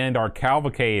 we end our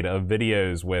cavalcade of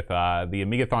videos with the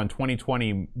Amigathon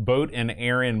 2020 Boat and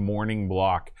Aaron morning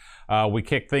block. We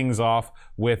kick things off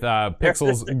with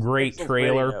Pixel's great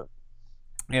trailer. Video.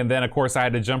 And then, of course, I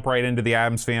had to jump right into the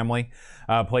Addams Family.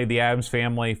 Played the Addams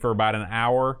Family for about an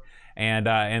hour. And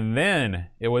then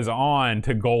it was on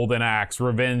to Golden Axe,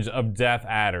 Revenge of Death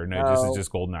Adder. No, this is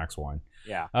just Golden Axe 1.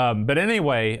 Yeah. But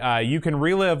anyway, you can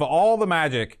relive all the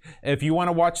magic. If you want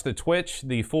to watch the Twitch,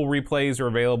 the full replays are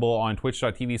available on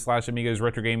twitch.tv/Amigos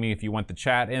Retro Gaming if you want the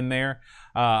chat in there.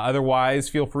 Otherwise,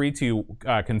 feel free to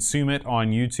consume it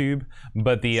on YouTube.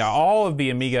 But all of the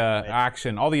Amiga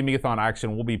action, all the Amigathon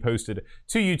action will be posted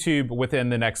to YouTube within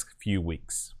the next few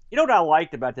weeks. You know what I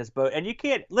liked about this boat? And you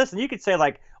can't, listen, you could say,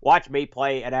 like, watch me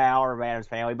play an hour of Addams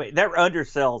Family, but that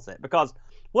undersells it. Because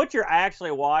what you're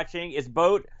actually watching is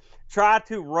Boat try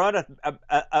to run a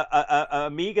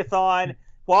Amigathon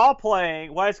while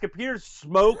playing, while his computer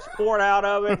smoke's pouring out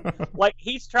of it. Like,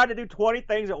 he's trying to do 20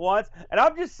 things at once. And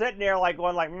I'm just sitting there, like,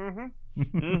 going, like,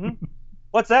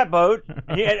 what's that, Boat?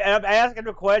 And I'm asking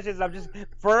him questions. And I'm just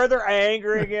further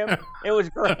angering him. It was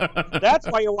great. That's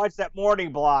why you watch that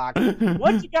morning block.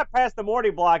 Once you got past the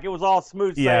morning block, it was all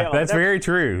smooth sailing. Yeah, that's very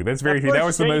true. That's very true. That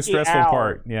was the most stressful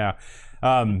part. Yeah.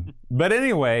 But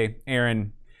anyway,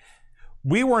 Aaron,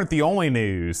 we weren't the only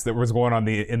news that was going on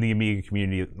in the Amiga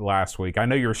community last week. I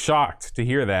know you're shocked to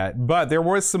hear that, but there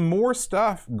was some more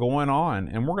stuff going on,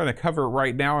 and we're going to cover it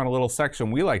right now in a little section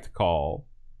we like to call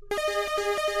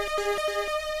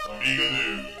Amiga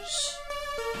News.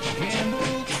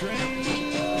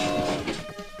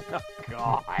 Oh,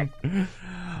 God.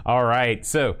 All right,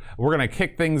 so we're going to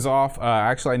kick things off.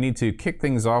 Actually, I need to kick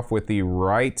things off with the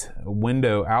right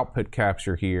window output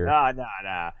capture here.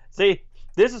 No. See,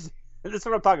 this is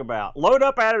what I'm talking about. Load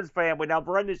up Addams Family. Now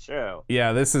run the show.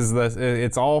 Yeah,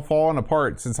 it's all falling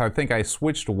apart since I think I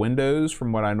switched windows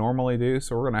from what I normally do.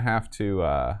 So we're going to have to,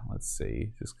 let's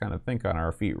see, just kind of think on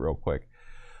our feet real quick.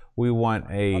 We want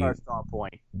a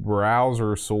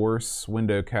browser source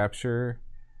window capture.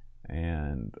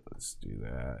 And let's do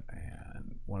that.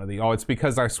 And one of the, it's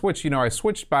because I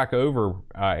switched back over,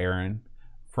 Aaron,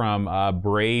 from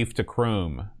Brave to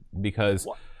Chrome because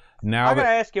now I'm going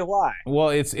to ask you why. Well,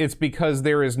 it's because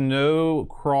there is no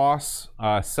cross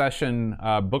session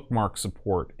bookmark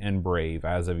support in Brave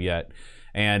as of yet.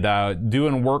 And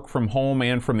doing work from home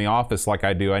and from the office like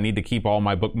I do, I need to keep all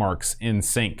my bookmarks in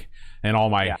sync and all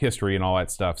my history and all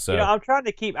that stuff. So I'm trying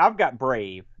to keep. I've got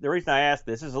Brave. The reason I asked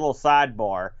this is a little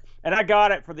sidebar, and I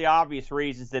got it for the obvious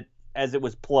reasons that as it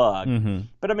was plugged. Mm-hmm.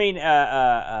 But I mean,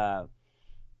 I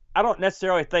don't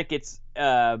necessarily think it's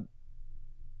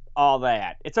all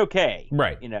that. It's okay,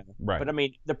 right? Right. But I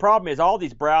mean, the problem is all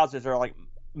these browsers are like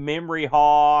memory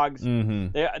hogs.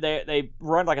 Mm-hmm. They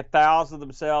run like 1,000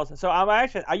 themselves. So I'm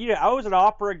actually, I was an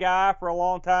Opera guy for a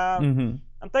long time. Mm-hmm.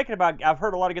 I'm thinking about. I've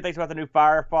heard a lot of good things about the new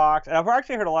Firefox, and I've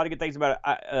actually heard a lot of good things about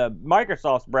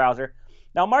Microsoft's browser.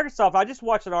 Now, Microsoft, I just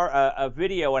watched a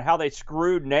video on how they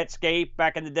screwed Netscape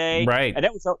back in the day, right? And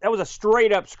that was a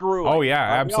straight up screw. Oh yeah,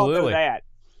 absolutely. We all know that.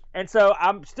 And so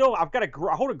I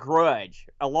hold a grudge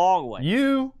along with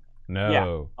you. No.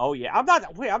 Yeah. Oh yeah. I'm not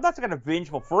some kind of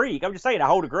vengeful freak. I'm just saying I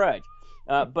hold a grudge.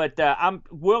 But I'm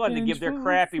willing to give their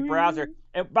crappy browser.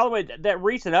 And by the way, that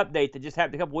recent update that just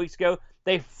happened a couple weeks ago,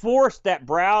 they forced that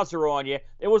browser on you.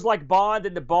 It was like Bond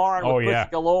in the barn with Pussy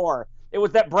Galore. It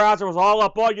was that browser was all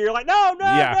up on you. You're like, no.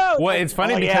 Well, it's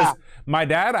funny because my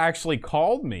dad actually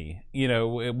called me.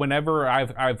 Whenever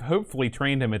I've hopefully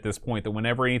trained him at this point that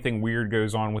whenever anything weird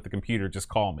goes on with the computer, just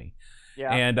call me.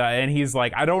 Yeah. And he's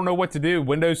like, I don't know what to do.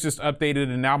 Windows just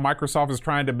updated, and now Microsoft is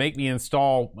trying to make me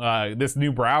install this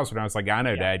new browser. And I was like, I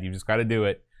know, Dad. You just got to do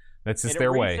it. That's just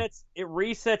their way. It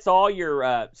resets all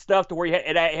your stuff to where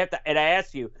it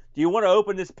asks you, do you want to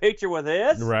open this picture with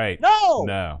this? Right.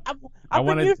 No. I've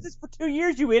been using this for 2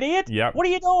 years, you idiot. Yep. What are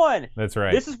you doing? That's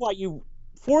right. This is why you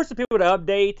force the people to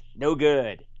update. No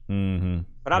good. Mm-hmm.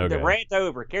 But I'm the rant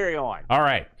over. Carry on. All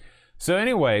right. So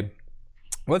anyway,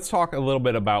 let's talk a little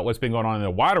bit about what's been going on in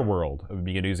the wider world of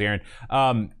Amiga News, Aaron.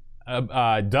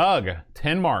 Doug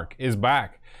Tenmark is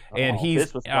back, and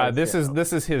this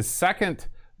is his second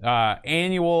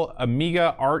annual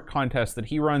Amiga art contest that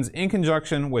he runs in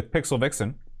conjunction with Pixel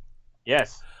Vixen.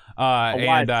 Yes.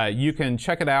 You can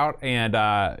check it out,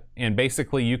 and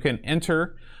basically you can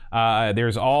enter.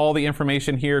 There's all the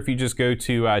information here. If you just go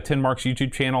to Tin Mark's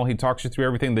YouTube channel, he talks you through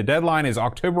everything. The deadline is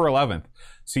October 11th,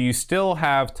 so you still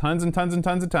have tons and tons and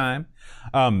tons of time.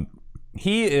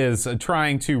 He is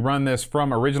trying to run this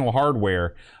from original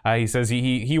hardware. He says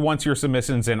he wants your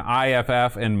submissions in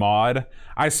IFF and mod.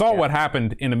 I saw what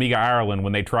happened in Amiga Ireland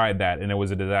when they tried that, and it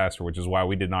was a disaster, which is why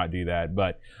we did not do that.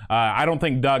 But I don't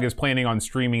think Doug is planning on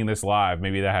streaming this live.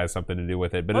 Maybe that has something to do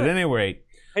with it. But at any rate,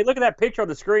 hey, look at that picture on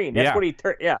the screen. That's what he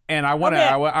turned. Yeah. And I want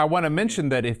to mention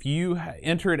that if you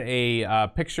entered a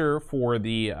picture for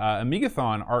the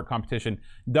Amigathon art competition,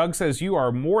 Doug says you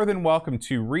are more than welcome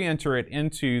to re-enter it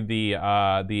into the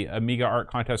Amiga Art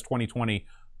Contest 2020,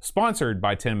 sponsored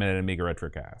by 10 Minute Amiga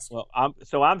Retrocast. Well,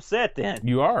 I'm set then.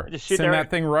 You are. Just send that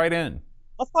thing right in.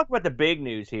 Let's talk about the big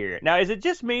news here. Now, is it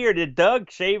just me, or did Doug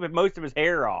shave most of his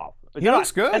hair off? He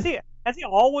looks good. Has he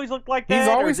always looked like that? He's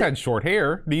always had short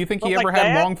hair. Do you think he ever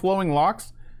had long flowing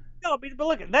locks? No, but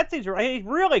look, that seems right. He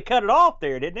really cut it off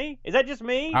there, didn't he? Is that just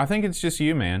me? I think it's just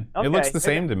you, man. Okay. It looks the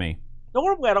same to me.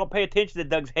 Normally, I don't pay attention to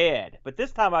Doug's head, but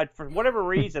this time, for whatever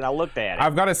reason, I looked at it.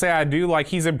 I've got to say, I do like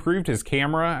he's improved his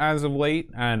camera as of late,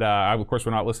 and of course,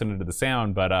 we're not listening to the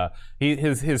sound, but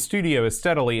his studio is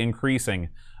steadily increasing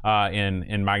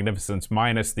in magnificence,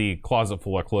 minus the closet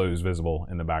full of clothes visible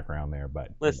in the background there. But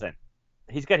listen.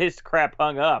 He's got his crap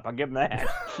hung up. I'll give him that.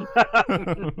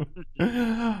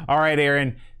 All right,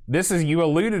 Aaron. You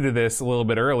alluded to this a little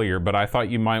bit earlier, but I thought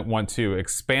you might want to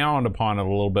expound upon it a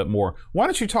little bit more. Why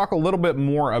don't you talk a little bit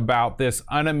more about this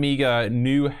Unamiga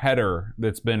new header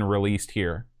that's been released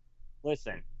here?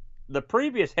 Listen, the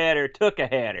previous header took a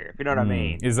header, if you know what I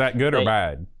mean. Is that good or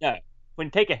bad? No. When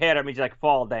you take a header, it means you like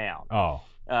fall down. Oh.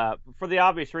 For the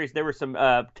obvious reason, there were some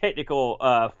technical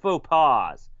faux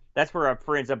pas. That's for our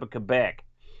friends up in Quebec.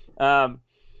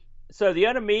 So the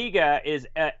Unamiga is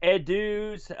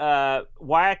Edu's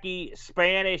wacky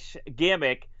Spanish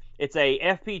gimmick. It's a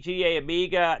FPGA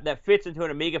Amiga that fits into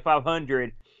an Amiga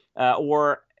 500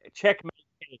 or Checkmate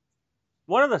case.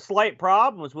 One of the slight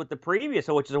problems with the previous,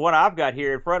 which is the one I've got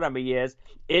here in front of me, is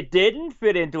it didn't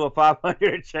fit into a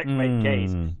 500 Checkmate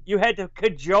case. You had to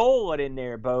cajole it in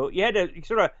there, Bo. You had to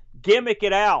sort of gimmick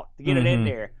it out to get it in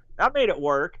there. I made it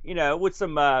work, with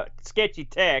some sketchy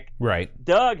tech. Right.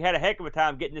 Doug had a heck of a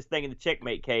time getting this thing in the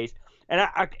Checkmate case. And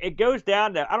it goes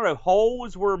down to, I don't know,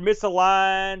 holes were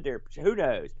misaligned or who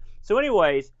knows. So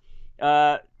anyways,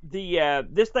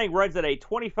 this thing runs at a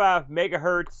 25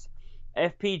 megahertz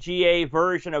FPGA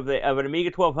version of an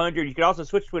Amiga 1200. You can also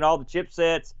switch between all the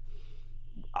chipsets.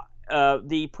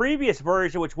 The previous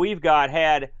version, which we've got,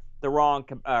 had the wrong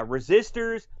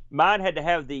resistors. Mine had to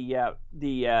have the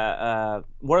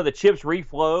one of the chips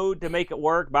reflowed to make it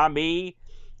work by me,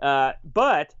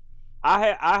 but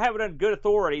I have it on good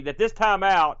authority that this time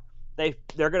out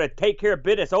they're going to take care of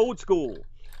business old school,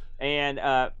 and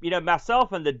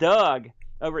myself and the Doug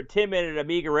over at 10 Minute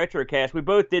Amiga Retrocast, we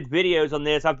both did videos on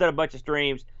this. I've done a bunch of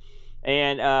streams,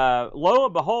 and lo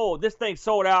and behold, this thing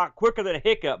sold out quicker than a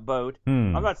hiccup boat.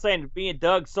 I'm not saying me and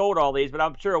Doug sold all these, but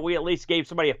I'm sure we at least gave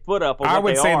somebody a foot up on what I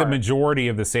would say the majority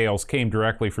of the sales came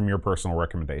directly from your personal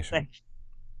recommendation.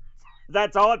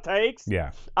 That's all it takes?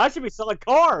 Yeah. I should be selling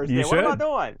cars. You then. should. What am I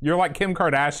doing? You're like Kim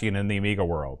Kardashian in the Amiga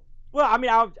world. Well, I mean,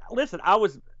 I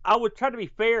was trying to be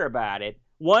fair about it.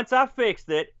 Once I fixed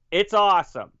it, it's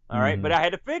awesome. All right, but I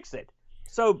had to fix it.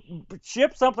 So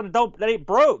ship something that ain't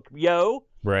broke, yo.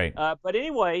 Right. But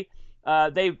anyway,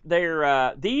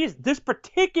 this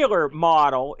particular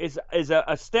model is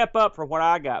a step up from what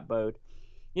I got, Bode.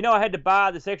 I had to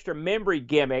buy this extra memory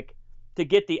gimmick to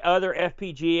get the other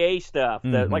FPGA stuff.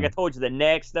 Like I told you, the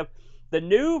next stuff. The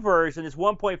new version is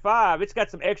 1.5. It's got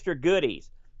some extra goodies.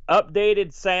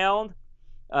 Updated sound.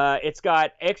 It's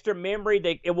got extra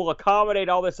memory. It will accommodate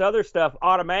all this other stuff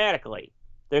automatically.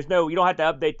 You don't have to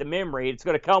update the memory. It's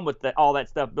going to come with all that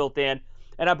stuff built in.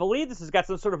 And I believe this has got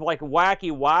some sort of like wacky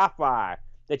Wi-Fi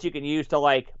that you can use to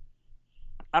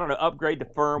upgrade the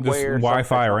firmware. Just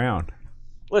Wi-Fi around.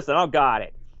 Listen, I've got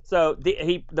it. So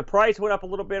the price went up a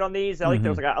little bit on these. I think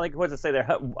there was what does it say there?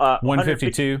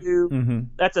 152.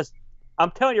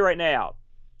 I'm telling you right now.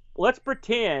 Let's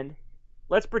pretend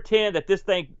that this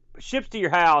thing ships to your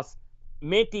house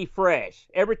minty fresh.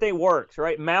 Everything works,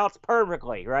 right? Mounts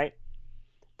perfectly, right?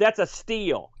 That's a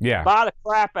steal. Yeah. Buy the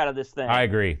crap out of this thing. I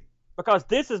agree. Because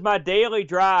this is my daily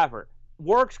driver.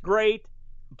 Works great.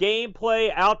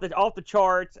 Gameplay off the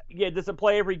charts. Yeah, does it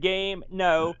play every game?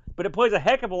 No. But it plays a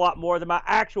heck of a lot more than my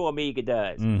actual Amiga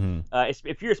does.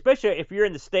 Especially if you're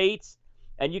in the States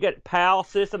and you got PAL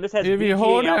system. This has If you VGA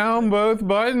hold output. down both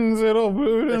buttons, it'll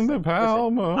boot into Listen,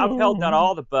 PAL mode. I've held down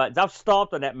all the buttons. I've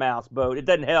stomped on that mouse, Boat. It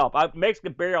doesn't help. I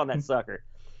Mexican bear on that sucker.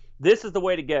 This is the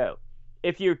way to go.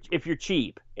 If you're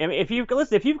cheap, I mean, if you've got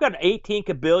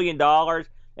 $18 billion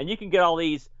and you can get all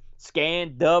these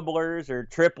scan doublers or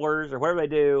triplers or whatever they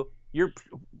do, you're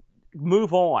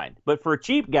move on. But for a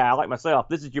cheap guy like myself,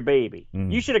 this is your baby.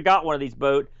 Mm. You should have got one of these,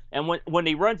 Boat. And when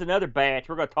he runs another batch,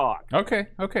 we're gonna talk.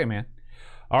 Okay, man.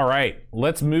 All right,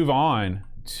 let's move on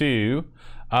to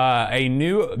a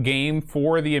new game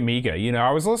for the Amiga. You know,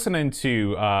 I was listening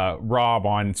to Rob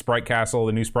on Sprite Castle,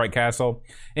 the new Sprite Castle,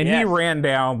 and he Yes. ran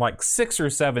down like 6 or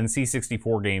 7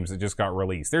 C64 games that just got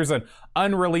released. There's an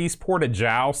unreleased Port of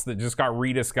Joust that just got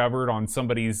rediscovered on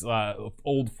somebody's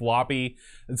old floppy,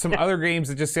 and some other games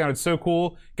that just sounded so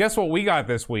cool. Guess what we got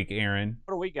this week, Aaron?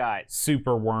 What do we got?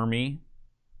 Super Wormy.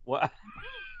 What?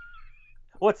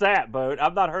 What's that, Boat?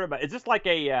 I've not heard about it. Is this like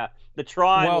a the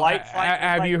Tron Well, light cycle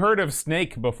have you thing? heard of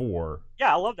Snake before?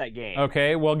 Yeah, I love that game.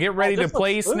 Okay, well, get ready to this looks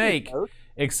play smooth, Snake, Boat.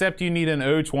 except you need an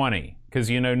O20, because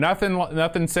you know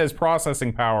nothing says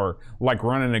processing power like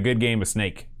running a good game of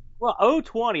Snake. Well,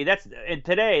 020, and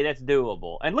today that's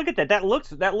doable. And look at that. That looks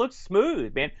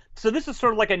smooth, man. So this is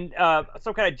sort of like a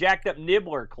some kind of jacked up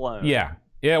Nibbler clone. Yeah.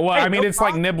 Well, Hey, I mean, no it's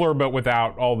like problem. Nibbler, but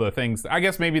without all the things. I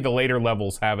guess maybe the later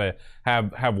levels have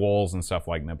walls and stuff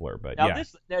like Nibbler, but Now yeah.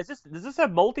 does this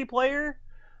have multiplayer?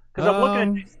 Because I'm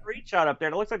looking at the screenshot up there,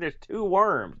 and it looks like there's 2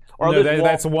 worms. Or No, there's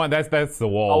that's the one. That's the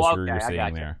walls Oh, you're okay, I seeing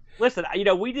gotcha. there. Listen,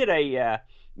 we did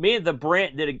me and the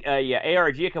Brent did a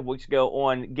ARG a couple weeks ago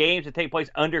on games that take place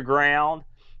underground,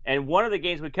 and one of the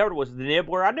games we covered was the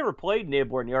Nibbler. I never played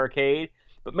Nibbler in the arcade,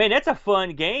 but man, that's a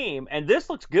fun game, and this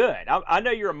looks good. I know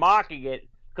you're mocking it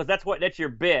because that's your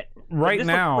bit. but Right this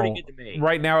now, looks pretty good to me.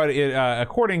 right now,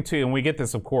 according to, and we get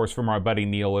this, of course, from our buddy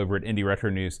Neil over at Indie Retro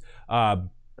News,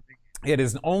 it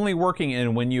is only working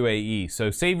in WinUAE.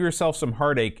 So save yourself some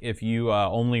heartache if you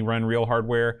only run real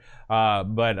hardware.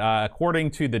 But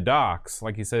according to the docs,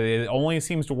 like you said, it only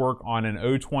seems to work on an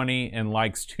O20 and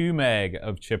likes 2 meg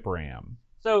of chip RAM.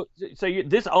 So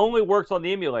this only works on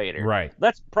the emulator. Right.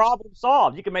 That's problem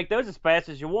solved. You can make those as fast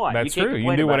as you want. That's can't true. You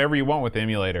complain can do about whatever you want with the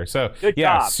emulator. So Good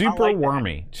yeah, job. I super like that.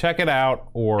 wormy. Check it out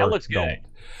or That looks good. don't. it.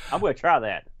 I'm going to try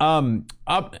that.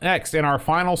 Up next in our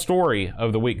final story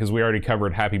of the week, because we already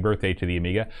covered Happy Birthday to the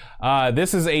Amiga,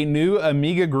 this is a new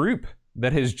Amiga group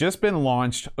that has just been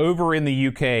launched over in the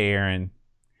UK, Aaron.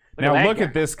 Now that look guy.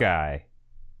 at this guy.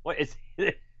 What is?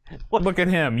 What? Look at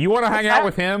him. You want to hang out that?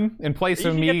 with him and play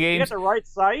some you Amiga get games? the right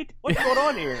site? What's going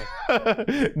on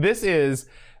here? This is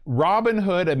Robin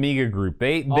Hood Amiga Group.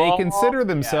 They Oh, consider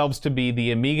themselves to be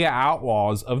the Amiga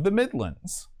outlaws of the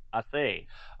Midlands. I see.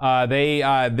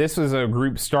 This is a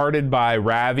group started by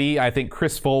Ravi. I think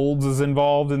Chris Folds is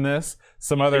involved in this.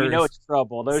 Some So other, you know it's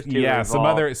trouble. Those two. yeah, are some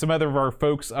involved. other of our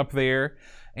folks up there,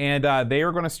 and they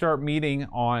are going to start meeting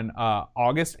on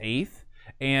August 8th.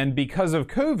 And because of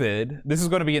COVID, this is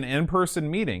going to be an in-person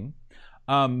meeting,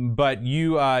 but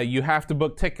you have to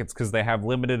book tickets because they have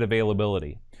limited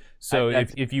availability. So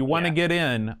if you want to get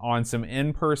in on some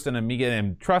in-person Amiga,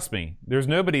 and trust me, there's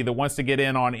nobody that wants to get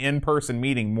in on in-person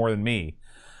meeting more than me.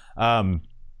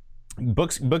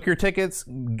 Book your tickets,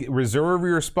 reserve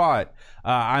your spot.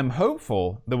 I'm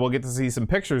hopeful that we'll get to see some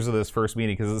pictures of this first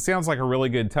meeting because it sounds like a really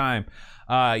good time.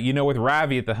 With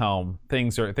Ravi at the helm,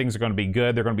 things are going to be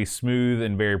good. They're going to be smooth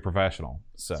and very professional.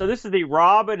 So this is the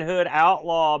Robin Hood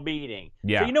Outlaw meeting.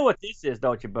 Yeah. So you know what this is,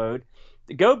 don't you, Bode?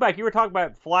 Go back. You were talking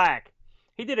about Flack.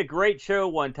 He did a great show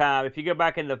one time. If you go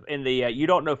back in the You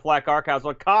Don't Know Flack archives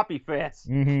on Copy Fest,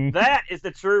 that is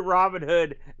the true Robin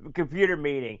Hood computer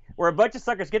meeting where a bunch of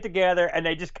suckers get together and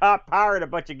they just pirate a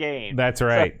bunch of games. That's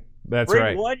right. That's Bring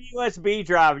right. one USB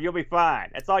drive and you'll be fine.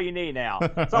 That's all you need now.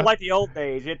 It's not like the old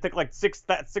days. It took like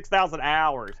 6,000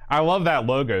 hours. I love that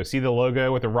logo. See the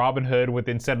logo with the Robin Hood with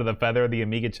instead of the feather, the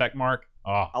Amiga check mark?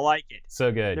 Oh, I like it.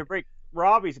 so good. They're very,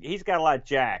 he's got a lot of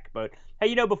jack. But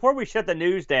hey, before we shut the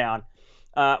news down,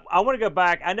 I want to go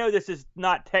back. I know this is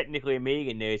not technically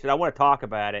Amiga news, but I want to talk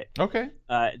about it. Okay.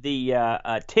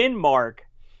 The Tin Mark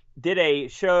did a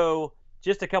show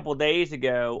just a couple of days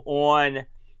ago on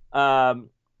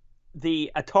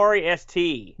the Atari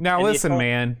ST. Now And the listen, Atari-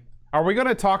 man. Are we going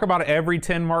to talk about every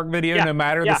 10 mark video, Yeah, no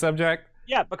matter yeah. the subject?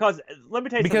 Yeah, because let me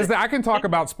tell you Because something. I can talk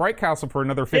about Sprite Castle for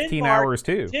another 15 Mark- hours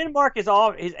too. Tin Mark is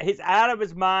all he's out of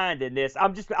his mind in this. I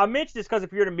mentioned this because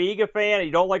if you're an Amiga fan and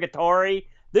you don't like Atari,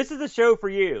 this is a show for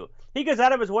you. He goes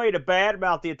out of his way to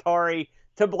badmouth the Atari,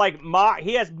 to like mock.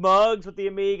 He has mugs with the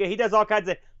Amiga. He does all kinds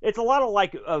of. It's a lot of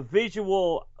like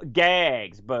visual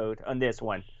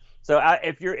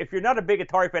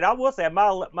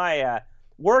my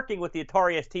working with the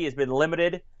Atari ST has been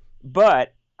limited,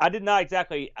 but I did not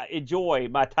exactly enjoy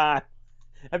my time.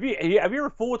 Have you ever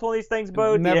fooled with one of these things,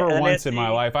 Bo? Never once in my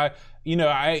life.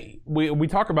 We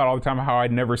talk about all the time how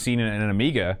I'd never seen an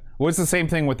Amiga. Well, it's the same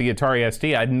thing with the Atari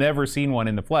ST. I'd never seen one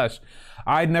in the flesh.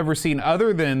 I'd never seen,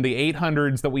 other than the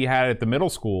 800s that we had at the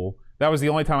middle school. That was the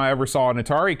only time I ever saw an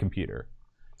Atari computer.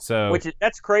 So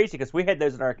that's crazy because we had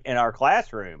those in our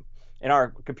classroom, in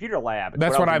our computer lab.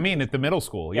 That's what I mean at the middle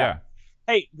school. Yeah.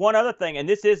 Hey, one other thing, and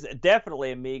this is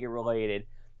definitely Amiga related.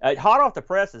 Hot off the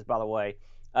presses, by the way.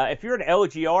 If you're an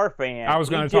LGR fan, I was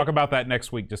going to talk about that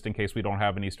next week, just in case we don't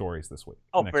have any stories this week.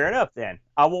 Oh, fair enough then.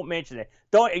 I won't mention it.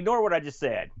 Don't ignore what I just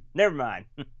said. Never mind.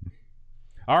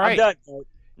 All right. I'm done.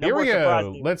 No Here we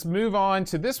go. There. Let's move on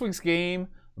to this week's game,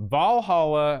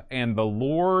 Valhalla and the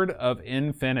Lord of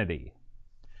Infinity.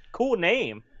 Cool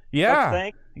name.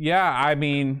 Yeah. Yeah, I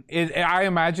mean, I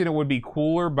imagine it would be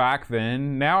cooler back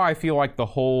then. Now I feel like the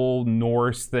whole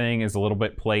Norse thing is a little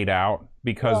bit played out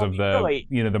because of the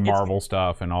the Marvel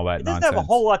stuff and all that nonsense. It doesn't have a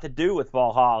whole lot to do with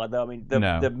Valhalla, though. I mean,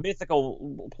 the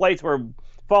mythical place where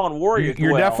fallen warriors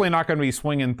You're definitely not going to be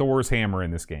swinging Thor's hammer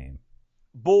in this game.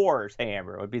 Bor's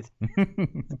hammer would be.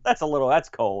 That's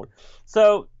cold.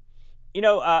 So,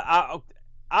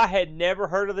 I had never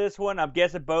heard of this one. I'm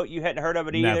guessing, Boat, you hadn't heard of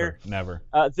it either. Never.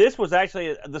 This was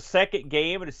actually the second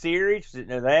game of the series. Didn't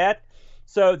know that.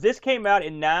 So this came out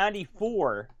in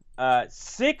 '94.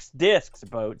 6 discs,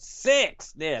 Boat.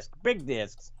 6 discs, big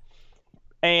discs,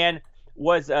 and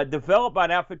was developed by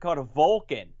an outfit called a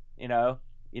Vulcan.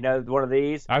 One of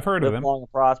these. I've heard of them. Long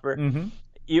and prosper.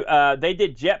 Mm-hmm. They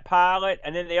did Jet Pilot,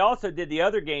 and then they also did the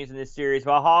other games in this series,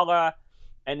 Valhalla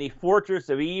and the Fortress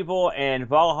of Evil and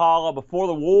Valhalla Before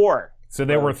the War. So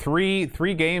there were three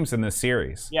games in this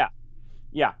series. Yeah.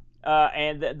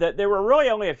 And there were really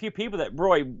only a few people that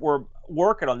really were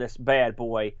working on this bad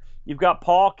boy. You've got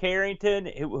Paul Carrington,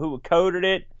 who coded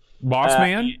it. Boss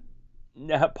Man?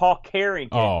 Paul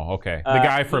Carrington. Oh, okay. The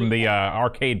guy from the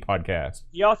arcade podcast.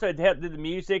 He also did the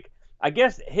music. I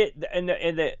guess in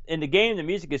the game, the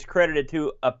music is credited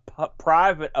to a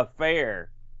Private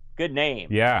Affair. Good name.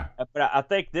 Yeah. But I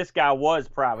think this guy was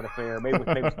Private Affair, maybe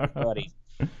with some buddies.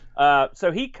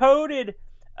 So he coded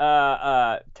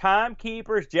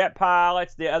Timekeepers, Jet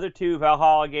Pilots, the other 2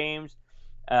 Valhalla games,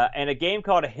 and a game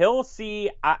called Hilsi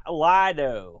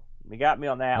Lido. You got me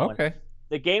on that one. Okay.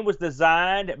 The game was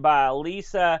designed by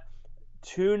Lisa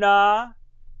Tuna.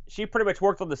 She pretty much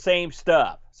worked on the same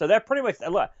stuff. So that pretty much,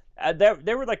 look,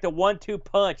 they were like the 1-2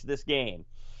 punch of this game.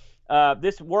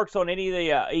 This works on any of the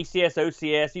ECS,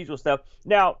 OCS, usual stuff.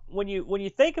 Now, when you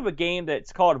think of a game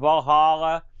that's called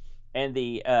Valhalla and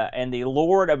the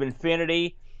Lord of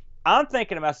Infinity, I'm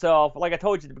thinking to myself, like I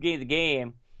told you at the beginning of the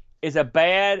game, is a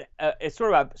bad, it's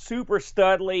sort of a super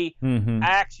studly,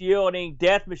 axe-yielding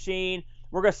death machine.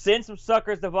 We're going to send some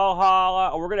suckers to Valhalla,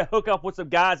 or we're going to hook up with some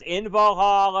guys in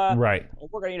Valhalla. Right. Or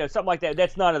we're going to, something like that.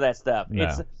 That's none of that stuff. No.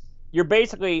 You're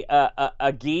basically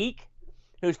a geek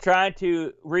who's trying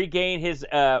to regain his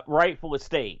rightful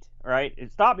estate, right?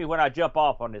 And stop me when I jump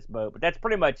off on this boat, but that's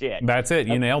pretty much it. That's it.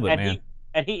 You nailed it, man.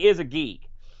 He is a geek.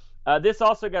 This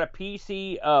also got a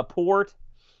PC port,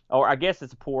 or I guess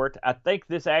it's a port. I think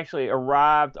this actually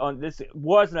arrived on, this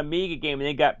was an Amiga game and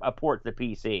then got a port to the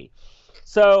PC.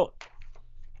 So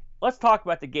let's talk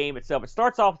about the game itself. It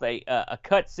starts off with a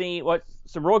cutscene,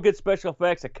 some real good special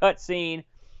effects, a cutscene.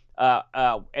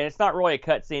 And it's not really a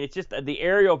cutscene. It's just the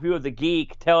aerial view of the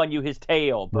geek telling you his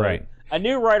tale. But right. I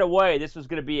knew right away this was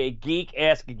going to be a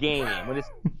geek-esque game.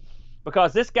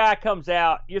 Because this guy comes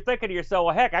out, you're thinking to yourself,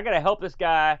 well, heck, I got to help this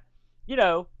guy,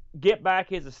 get back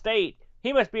his estate.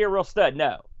 He must be a real stud.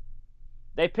 No.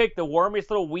 They picked the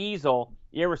wormiest little weasel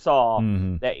you ever saw.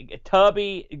 That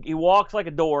tubby, he walks like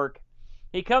a dork.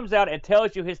 He comes out and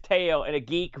tells you his tale in a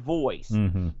geek voice.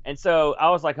 And so I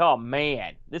was like, oh,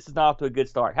 man, this is not off to a good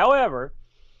start. However,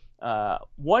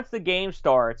 once the game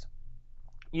starts,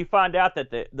 you find out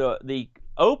that the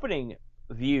opening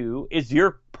view is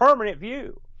your permanent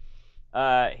view.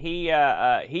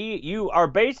 You are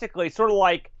basically sort of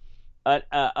like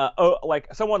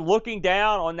someone looking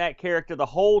down on that character the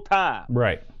whole time.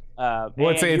 Right. Well,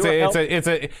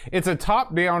 it's a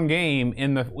top-down game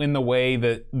in the way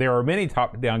that there are many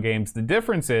top-down games. The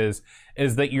difference is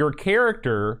that your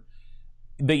character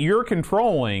that you're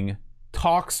controlling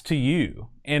talks to you,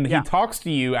 and he talks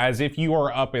to you as if you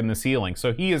are up in the ceiling.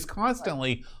 So he is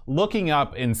constantly looking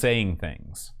up and saying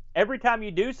things. Every time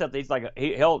you do something, he's like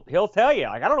he'll tell you,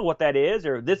 like, I don't know what that is,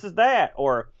 or this is that,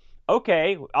 or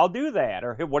okay, I'll do that,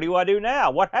 or what do I do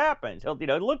now? What happens? He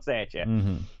looks at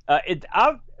you.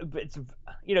 it's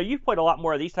you've played a lot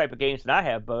more of these type of games than I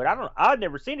have, but I've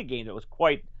never seen a game that was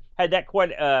had that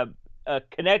quite a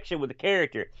connection with the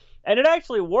character, and it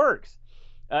actually works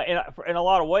in a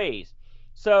lot of ways.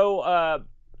 So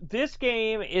this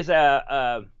game is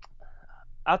I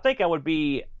think I would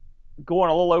be going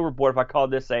a little overboard if I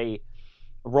called this a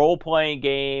role-playing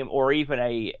game or even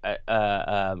a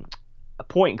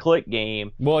point-and-click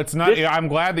game. Well, it's not. I'm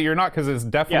glad that you're not, because it's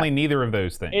definitely neither of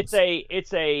those things.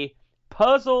 It's a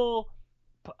puzzle,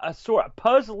 a sort of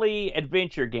puzzly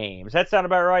adventure game. Does that sound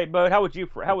about right, Bud? How would you?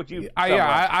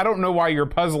 I don't know why you're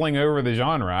puzzling over the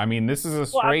genre. I mean, this is a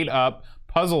straight up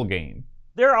puzzle game.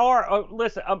 There are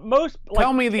listen. Most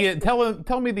tell me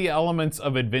the elements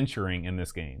of adventuring in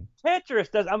this game.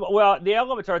 Tetris does well. The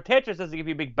elements are Tetris doesn't give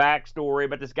you a big backstory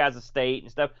about this guy's estate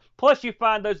and stuff. Plus, you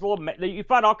find you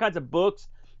find all kinds of books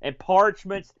and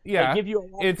parchments. Yeah, that give you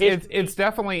it's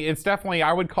definitely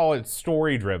I would call it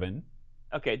story driven.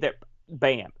 Okay,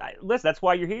 bam. Listen, that's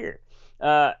why you're here.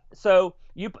 So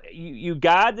you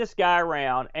guide this guy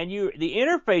around, and the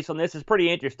interface on this is pretty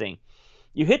interesting.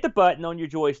 You hit the button on your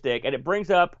joystick, and it brings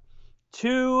up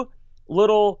two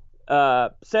little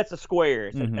sets of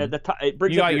squares. Mm-hmm. At the top, it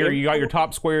brings you got your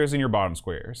top squares and your bottom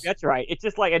squares. That's right. It's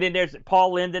just like, and then there's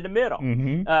Paul Lynde in the middle.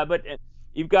 Mm-hmm. But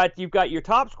you've got your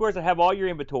top squares that have all your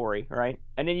inventory, right?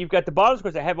 And then you've got the bottom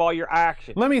squares that have all your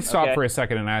action. Let me stop for a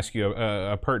second and ask you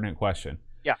a pertinent question.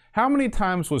 Yeah. How many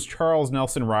times was Charles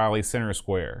Nelson Riley center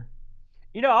square?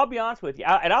 I'll be honest with you,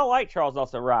 I like Charles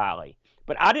Nelson Riley.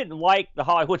 But I didn't like the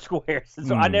Hollywood Squares,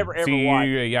 so I never ever watched.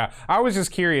 Yeah, I was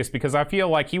just curious because I feel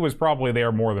like he was probably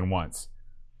there more than once.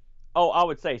 Oh, I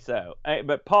would say so.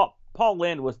 But Paul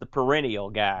Lynde was the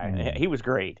perennial guy. He was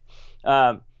great.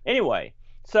 Anyway,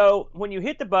 so when you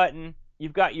hit the button,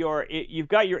 you've got your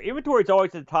inventory is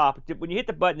always at the top. When you hit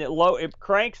the button, it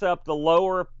cranks up the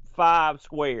lower 5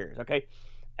 squares. Okay.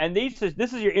 And this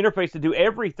is your interface to do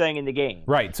everything in the game.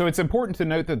 Right. So it's important to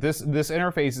note that this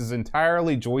interface is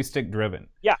entirely joystick driven.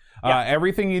 Yeah.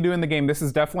 Everything you do in the game, this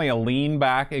is definitely a lean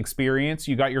back experience.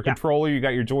 You got your controller, you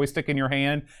got your joystick in your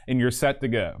hand, and you're set to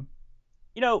go.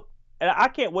 And I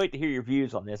can't wait to hear your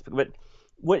views on this. But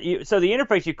so the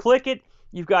interface, you click it,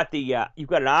 you've got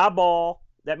an eyeball.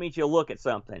 That means you'll look at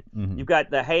something. Mm-hmm. You've got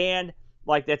the hand.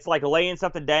 That's like laying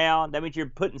something down. That means you're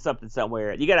putting something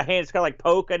somewhere. You got a hand that's kind of like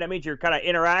poking. That means you're kind of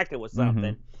interacting with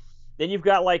something. Mm-hmm. Then you've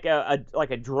got like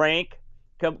a drink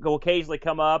will occasionally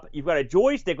come up. You've got a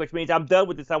joystick, which means I'm done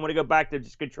with this. I want to go back to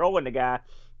just controlling the guy.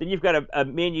 Then you've got a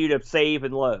menu to save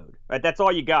and load. Right, that's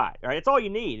all you got. Right, that's all you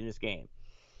need in this game.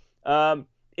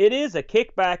 It is a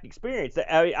kickback experience.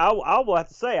 I will have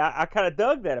to say I kind of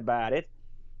dug that about it.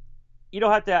 You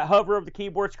don't have to hover over the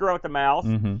keyboard, scroll with the mouse.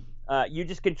 Mm-hmm. You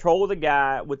just control the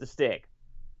guy with the stick.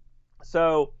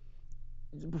 So,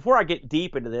 before I get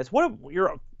deep into this, what are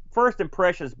your first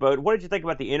impressions, Bud? What did you think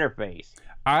about the interface?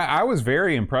 I was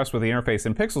very impressed with the interface,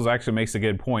 and Pixels actually makes a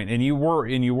good point. And you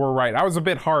were right. I was a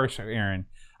bit harsh, Aaron.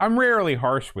 I'm rarely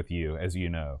harsh with you, as you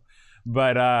know,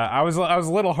 but I was a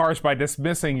little harsh by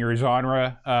dismissing your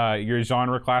genre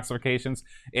classifications.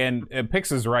 And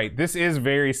Pix is right. This is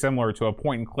very similar to a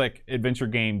point-and-click adventure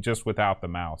game, just without the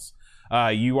mouse.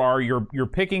 You're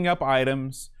picking up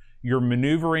items, you're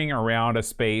maneuvering around a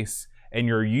space, and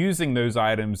you're using those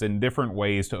items in different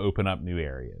ways to open up new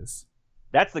areas.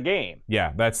 That's the game.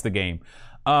 Yeah, that's the game.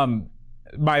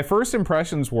 My first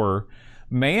impressions were,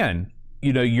 man,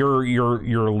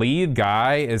 your lead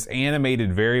guy is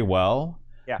animated very well.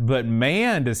 Yeah. But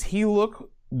man, does he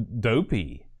look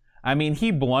dopey. I mean,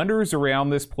 he blunders around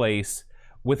this place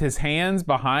with his hands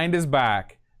behind his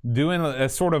back, doing a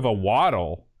sort of a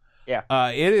waddle. Yeah.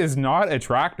 It is not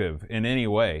attractive in any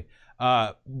way.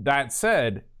 That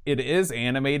said, it is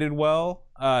animated well.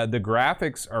 The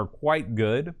graphics are quite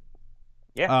good.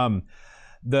 Yeah.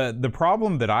 The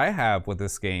problem that I have with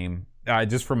this game,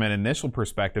 just from an initial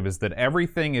perspective, is that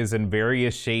everything is in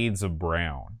various shades of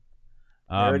brown.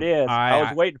 There it is. I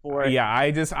was waiting for it. Yeah,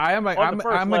 I'm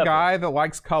a guy that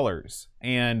likes colors,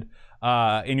 and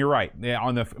you're right. Yeah,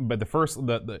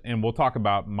 and we'll talk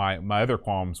about my other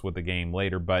qualms with the game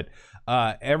later. But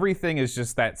everything is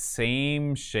just that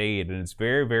same shade, and it's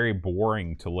very, very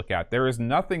boring to look at. There is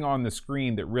nothing on the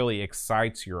screen that really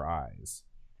excites your eyes.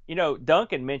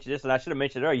 Duncan mentioned this, and I should have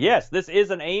mentioned it earlier. Yes, this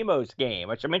is an Amos game.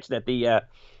 I should mention that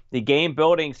the game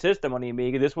building system on the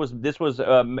Amiga. This was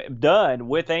done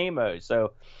with Amos.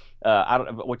 So I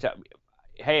don't know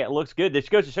hey, it looks good. This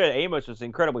goes to show that Amos was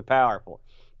incredibly powerful.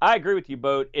 I agree with you,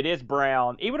 Boat. It is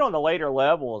brown. Even on the later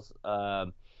levels,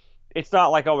 it's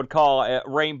not like I would call a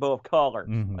rainbow of colors.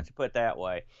 Mm-hmm. Let's put it that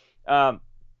way.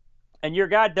 And your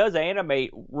guy does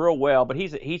animate real well, but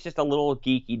he's just a little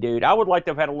geeky dude. I would like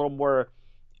to have had a little more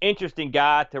interesting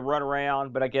guy to run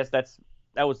around, but I guess that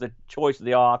was the choice of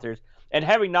the authors. And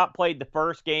having not played the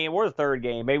first game or the third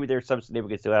game, maybe there's some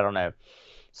significance to it. I don't know.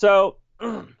 So,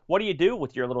 what do you do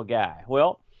with your little guy?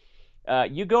 Well,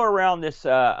 you go around this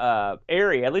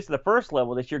area, at least in the first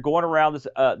level, that you're going around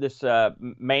this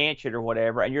mansion or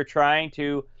whatever, and you're trying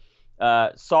to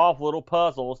solve little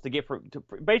puzzles to get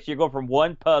basically you're going from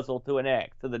one puzzle to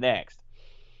the next.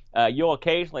 You'll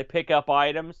occasionally pick up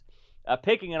items.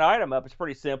 Picking an item up is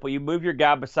pretty simple. You move your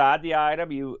guy beside the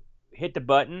item, you hit the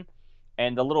button,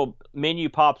 and the little menu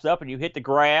pops up, and you hit the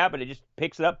grab, and it just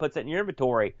picks it up, puts it in your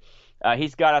inventory.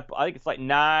 He's got, I think it's like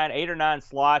 8 or 9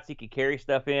 slots he can carry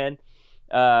stuff in.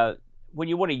 When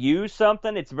you want to use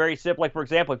something, it's very simple. Like, for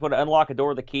example, if you want to unlock a door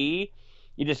with a key,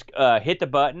 you just hit the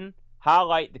button,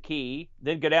 highlight the key,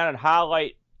 then go down and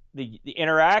highlight the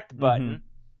interact button,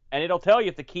 and it'll tell you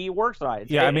if the key works or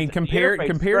not. Yeah, I mean, compared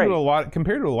to a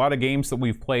lot of games that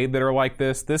we've played that are like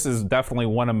this is definitely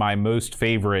one of my most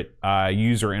favorite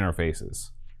user interfaces.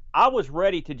 I was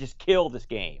ready to just kill this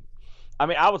game. I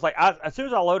mean, I was like, as soon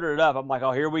as I loaded it up, I'm like,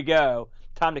 oh, here we go,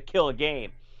 time to kill a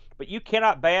game. But you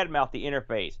cannot badmouth the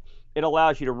interface. It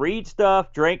allows you to read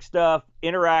stuff, drink stuff,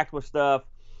 interact with stuff.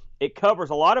 It covers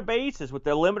a lot of bases with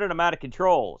the limited amount of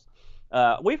controls.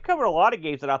 We've covered a lot of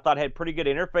games that I thought had pretty good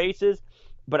interfaces.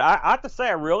 But I have to say,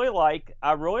 I really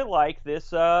like this,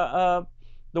 the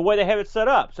way they have it set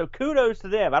up. So kudos to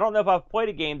them. I don't know if I've played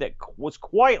a game that was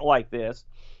quite like this,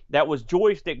 that was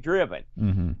joystick driven.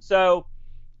 So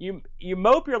you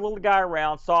mope your little guy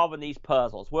around solving these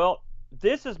puzzles. Well,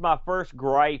 this is my first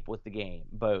gripe with the game,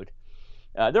 Bode.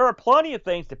 There are plenty of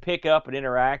things to pick up and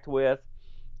interact with,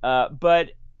 but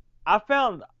I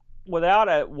found without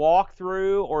a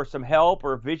walkthrough or some help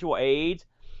or visual aids,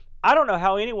 I don't know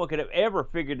how anyone could have ever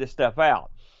figured this stuff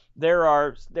out.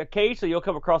 Occasionally you'll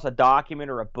come across a document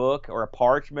or a book or a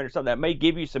parchment or something that may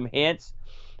give you some hints.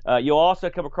 You'll also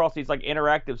come across these like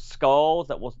interactive skulls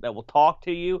that will talk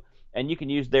to you, and you can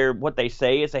use what they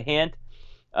say as a hint.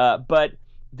 But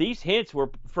these hints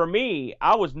were, for me,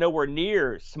 I was nowhere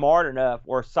near smart enough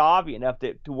or savvy enough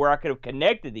to where I could have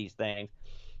connected these things.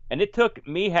 And it took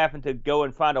me having to go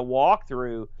and find a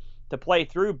walkthrough to play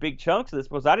through big chunks of this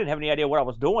because I didn't have any idea what I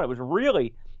was doing. It was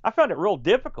really, I found it real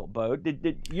difficult, Bo.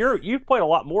 You've played a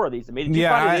lot more of these than me.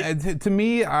 To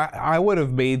me, I would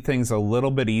have made things a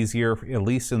little bit easier, at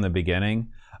least in the beginning.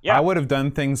 Yeah. I would have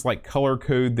done things like color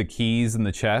code the keys in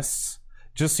the chests,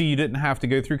 just so you didn't have to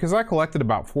go through, because I collected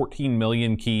about 14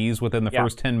 million keys within the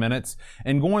first 10 minutes,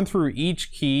 and going through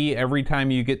each key every time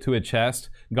you get to a chest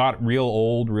got real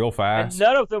old real fast. And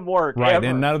none of them worked. Right, ever.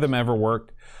 And none of them ever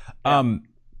worked. Yeah.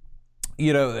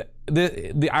 You know,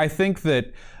 I think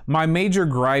that my major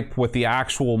gripe with the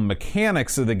actual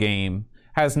mechanics of the game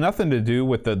has nothing to do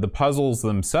with the puzzles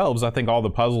themselves. I think all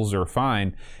the puzzles are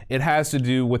fine. It has to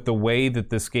do with the way that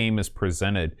this game is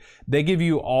presented. They give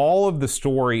you all of the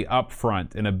story up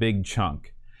front in a big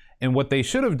chunk. And what they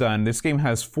should have done, this game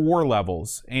has 4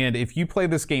 levels. And if you play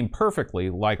this game perfectly,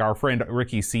 like our friend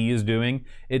Ricky C is doing,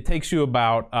 it takes you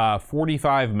about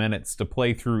 45 minutes to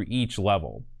play through each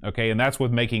level. Okay, and that's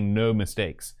with making no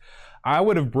mistakes. I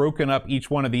would have broken up each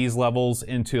one of these levels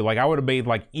into, like, I would have made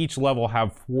like each level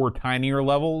have 4 tinier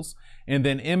levels, and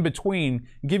then in between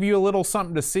give you a little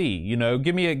something to see. You know,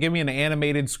 give me an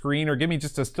animated screen, or give me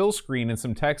just a still screen and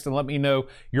some text, and let me know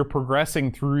you're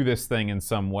progressing through this thing in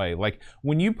some way. Like,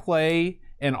 when you play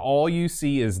and all you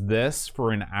see is this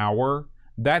for an hour,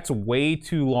 that's way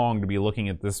too long to be looking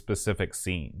at this specific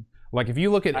scene. Like, if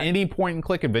you look at any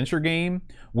point-and-click adventure game,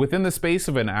 within the space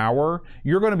of an hour,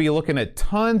 you're going to be looking at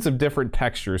tons of different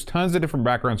textures, tons of different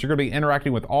backgrounds. You're going to be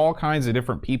interacting with all kinds of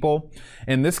different people.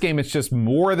 In this game, it's just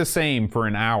more of the same for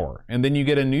an hour. And then you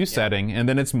get a new setting, and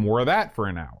then it's more of that for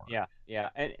an hour. Yeah.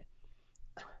 And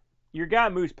your guy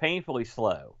moves painfully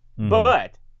slow.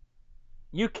 But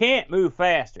you can't move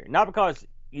faster. Not because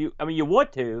you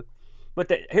want to, but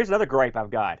here's another gripe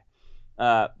I've got.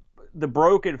 The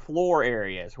broken floor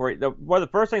areas where one of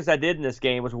the first things I did in this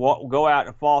game was go out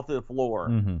and fall through the floor.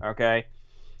 Okay,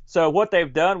 so what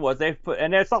they've done was they've put,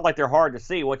 and it's not like they're hard to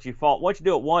see. Once you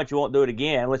do it once, you won't do it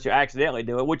again unless you accidentally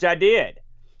do it, which I did.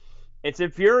 It's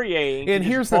infuriating. And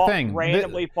here's the thing: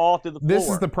 randomly fall through the floor. This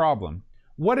is the problem.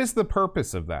 What is the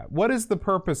purpose of that? What is the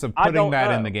purpose of putting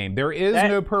that in the game? There is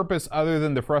no purpose other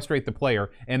than to frustrate the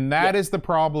player, and that is the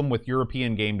problem with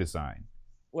European game design.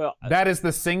 Well, That is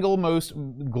the single most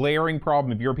glaring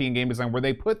problem of European game design, where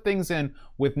they put things in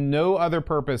with no other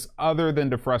purpose other than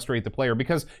to frustrate the player,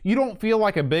 because you don't feel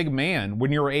like a big man when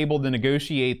you're able to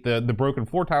negotiate the broken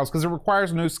floor tiles, because it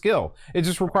requires no skill. It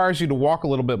just requires you to walk a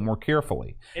little bit more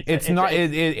carefully.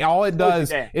 All it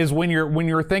does is when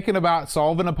you're thinking about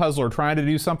solving a puzzle or trying to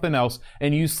do something else,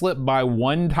 and you slip by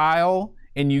one tile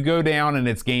and you go down and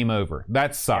it's game over.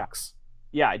 That sucks.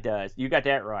 Yeah, it does. You got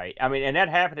that right. I mean, and that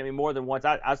happened to me more than once.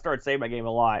 I started saving my game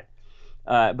a lot,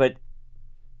 but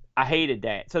I hated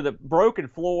that. So the broken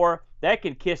floor, that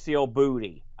can kiss the old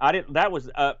booty. That was.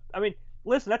 I mean,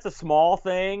 listen, that's a small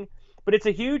thing, but it's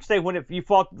a huge thing when if you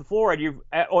fall to the floor and you're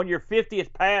on your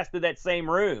 50th pass through that same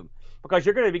room, because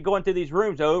you're going to be going through these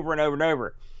rooms over and over and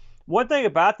over. One thing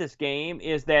about this game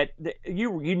is that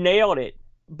you nailed it.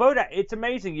 But it's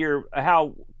amazing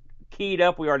how keyed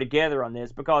up we are together on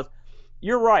this, because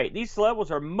you're right. These levels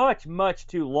are much, much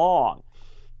too long.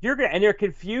 And they're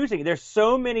confusing. There's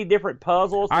so many different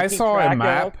puzzles to keep track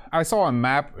of. I saw a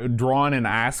map drawn in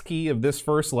ASCII of this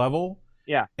first level.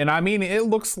 Yeah. And I mean, it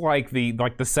looks like the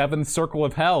seventh circle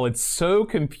of hell. It's so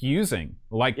confusing.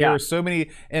 There are so many,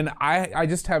 and I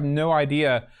just have no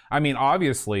idea. I mean,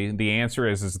 obviously, the answer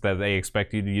is that they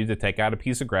expect you to take out a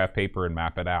piece of graph paper and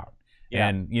map it out. Yeah.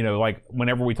 And,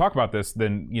 whenever we talk about this,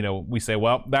 then, we say,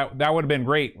 well, that would have been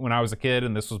great when I was a kid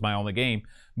and this was my only game.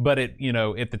 But at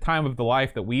the time of the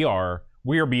life that we are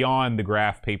beyond the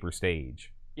graph paper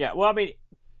stage. Yeah. Well, I mean,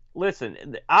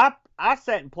 listen, I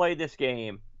sat and played this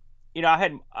game. I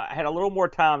had a little more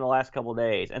time the last couple of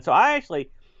days. And so I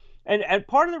actually, and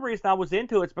part of the reason I was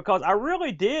into it is because I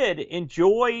really did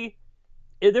enjoy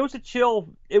it. There was a chill.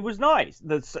 It was nice.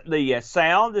 The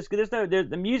sound,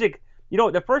 the music.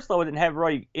 The first level didn't have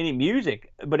really any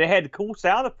music, but it had cool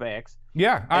sound effects.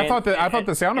 Yeah, I thought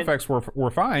the sound effects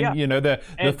were fine. Yeah.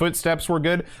 The footsteps were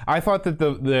good. I thought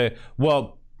that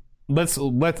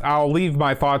I'll leave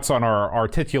my thoughts on our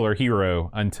titular hero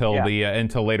until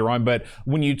later on. But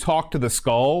when you talk to the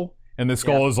skull, and the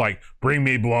skull is like, "Bring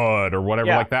me blood" or whatever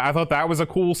like that, I thought that was a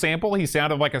cool sample. He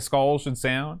sounded like a skull should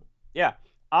sound. Yeah,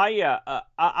 I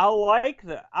like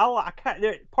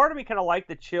part of me kind of liked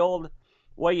the chilled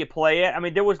way you play it. I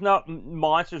mean, there was no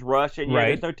monsters rushing. Right.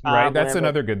 There's no time. Right. That's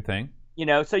another good thing.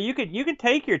 So you can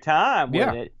take your time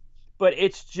with it, but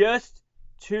it's just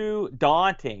too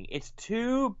daunting. It's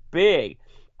too big.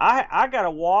 I got a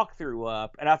walkthrough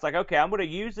up, and I was like, okay, I'm going to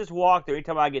use this walkthrough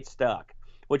anytime I get stuck,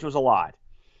 which was a lot.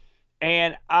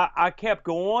 And I kept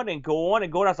going and going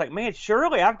and going. I was like, man,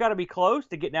 surely I've got to be close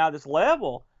to getting out of this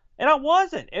level, and I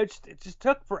wasn't. It just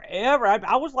took forever.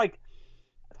 I was like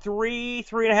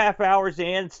 3.5 hours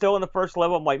in, still in the first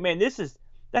level. I'm like, man,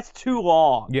 that's too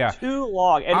long. Yeah. Too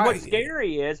long. And what's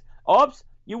scary is,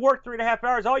 you worked 3.5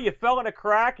 hours. Oh, you fell in a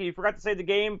crack and you forgot to save the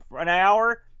game for an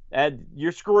hour, and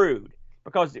you're screwed.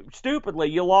 Because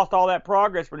stupidly, you lost all that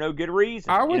progress for no good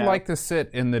reason. I would like to sit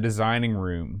in the designing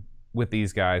room with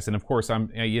these guys. And of course,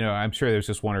 I'm sure there's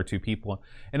just one or two people.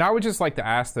 And I would just like to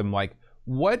ask them, like,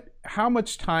 how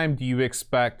much time do you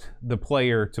expect the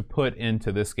player to put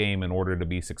into this game in order to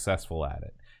be successful at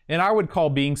it? And I would call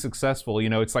being successful,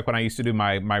 it's like when I used to do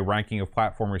my ranking of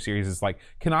platformer series, it's like,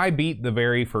 can I beat the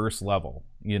very first level?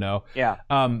 Yeah.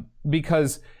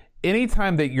 Because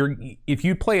anytime that if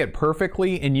you play it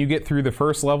perfectly and you get through the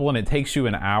first level and it takes you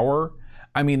an hour,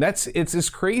 I mean, it's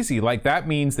just crazy. Like, that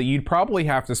means that you'd probably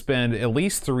have to spend at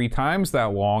least 3 times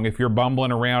that long if you're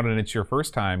bumbling around and it's your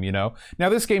first time, Now,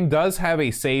 this game does have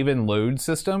a save and load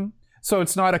system, so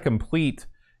it's not a complete,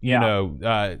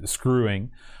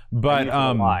 screwing. But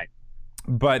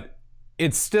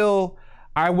it's still,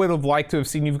 I would have liked to have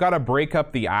seen, you've got to break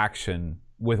up the action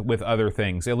with other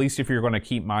things, at least if you're going to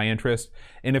keep my interest.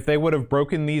 And if they would have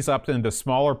broken these up into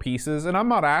smaller pieces, and I'm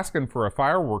not asking for a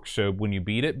fireworks show when you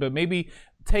beat it, but maybe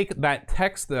take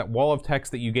that wall of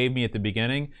text that you gave me at the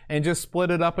beginning and just split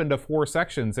it up into 4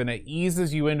 sections, and it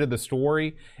eases you into the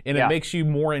story, and it makes you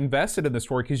more invested in the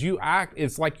story, because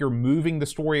it's like you're moving the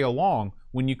story along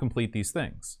when you complete these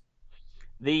things.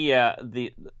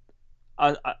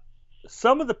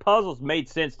 Some of the puzzles made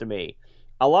sense to me.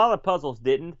 A lot of the puzzles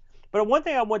didn't. But one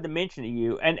thing I wanted to mention to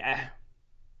you, and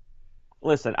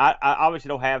listen, I obviously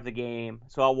don't have the game,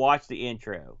 so I'll watch the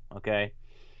intro, okay?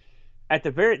 At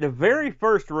the very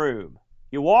first room,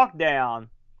 you walk down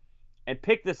and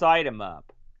pick this item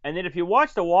up. And then if you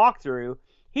watch the walkthrough,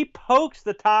 he pokes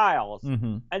the tiles,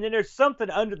 and then there's something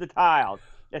under the tiles.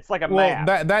 It's like a map.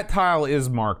 Well, that tile is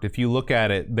marked. If you look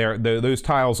at it, those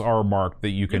tiles are marked that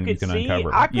you can see,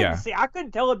 uncover. I couldn't see. I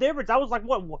couldn't tell the difference. I was like,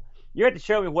 what? You have to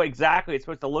show me what exactly it's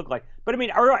supposed to look like. But I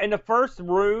mean, in the first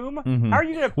room, how are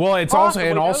you going to? Well, it's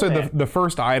also that? the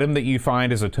first item that you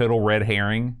find is a total red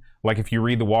herring. Like if you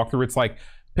read the walkthrough, it's like,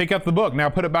 pick up the book, now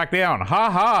put it back down. Ha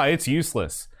ha, it's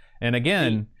useless. And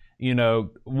again, you know,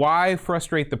 why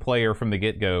frustrate the player from the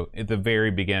get-go at the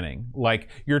very beginning? Like,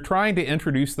 you're trying to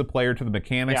introduce the player to the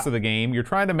mechanics of the game. You're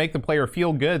trying to make the player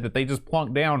feel good that they just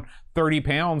plunked down 30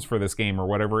 pounds for this game or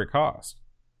whatever it cost.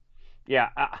 Yeah,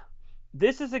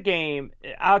 this is a game.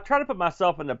 I'll try to put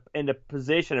myself in the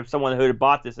position of someone who had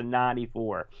bought this in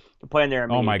 '94 to play in their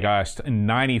Amiga. Oh my gosh, in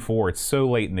 '94, it's so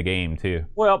late in the game too.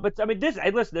 Well, but I mean, hey,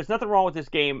 listen, there's nothing wrong with this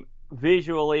game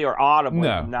visually or audibly.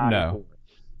 No, from '94. no.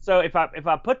 So if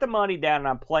I put the money down and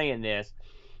I'm playing this,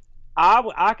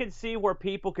 I can see where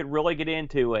people could really get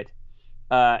into it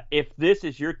if this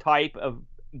is your type of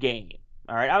game.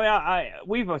 All right, I mean,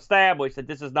 we've established that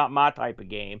this is not my type of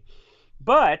game,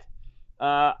 but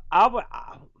I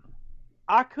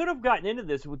could have gotten into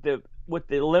this with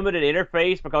the limited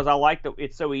interface because I like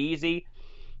it's so easy.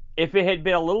 If it had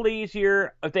been a little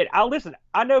easier, listen.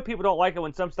 I know people don't like it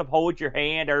when some stuff holds your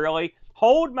hand early.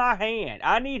 Hold my hand.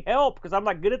 I need help because I'm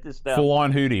not good at this stuff. Full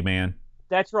on Hootie, man.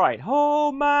 That's right.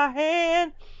 Hold my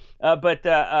hand. But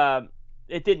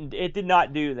it didn't. It did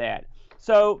not do that.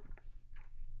 So,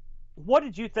 what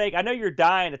did you think? I know you're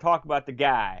dying to talk about the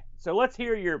guy. So let's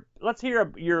hear your.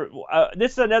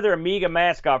 This is another Amiga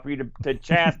mascot for you to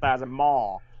chastise and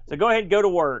maul. So go ahead and go to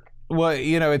work. Well,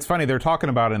 you know, it's funny. They're talking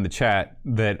about in the chat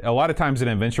that a lot of times in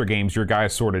adventure games, your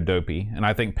guy's sort of dopey. And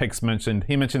I think Pix mentioned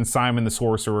Simon the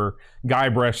Sorcerer,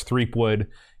 Guybrush Threepwood.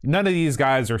 None of these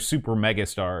guys are super mega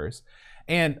stars.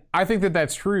 And I think that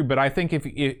that's true. But I think if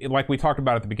like we talked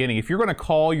about at the beginning, if you're going to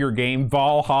call your game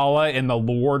Valhalla and the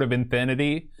Lord of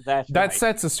Infinity, that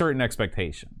sets a certain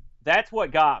expectation. That's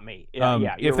what got me.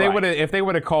 Yeah, if they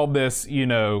would have called this, you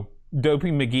know,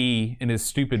 Dopey McGee in his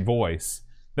stupid voice,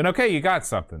 then okay, you got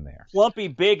something there. Plumpy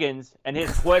Biggins and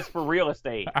his quest for real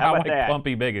estate. How about that?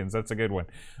 Plumpy Biggins. That's a good one.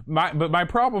 But my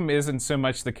problem isn't so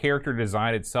much the character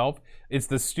design itself. It's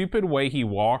the stupid way he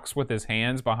walks with his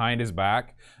hands behind his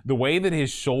back. The way that his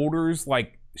shoulders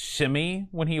like shimmy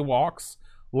when he walks.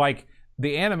 Like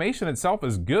the animation itself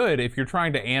is good if you're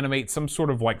trying to animate some sort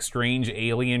of like strange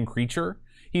alien creature.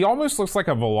 He almost looks like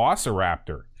a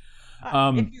velociraptor.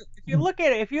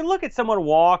 If you look at someone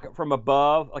walk from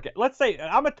above, okay, let's say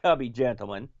I'm a tubby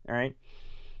gentleman, all right.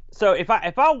 So if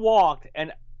I walked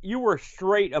and you were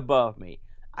straight above me,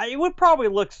 it would probably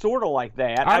look sort of like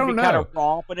that. I don't know. Kind of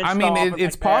romping and I mean,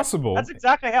 it's like possible. That's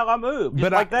exactly how I move,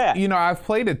 just like that. You know, I've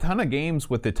played a ton of games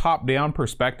with the top-down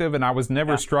perspective, and I was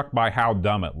never struck by how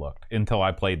dumb it looked until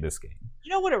I played this game.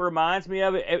 You know what it reminds me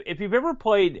of? If you've ever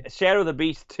played Shadow of the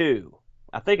Beast 2,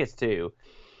 I think it's 2.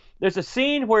 There's a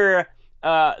scene where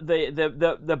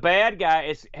the bad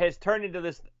guy has turned into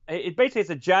this. It basically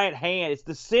it's a giant hand. It's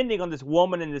descending on this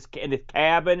woman in this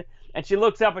cabin, and she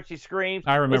looks up and she screams.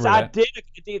 I remember that.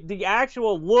 Identical. The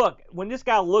actual look when this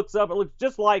guy looks up, it looks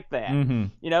just like that. Mm-hmm.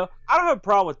 You know, I don't have a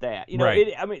problem with that. You know,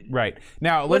 right. Right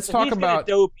Now let's talk about a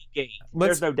dopey game.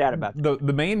 There's no doubt about that.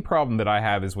 The main problem that I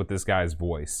have is with this guy's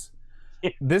voice.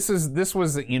 This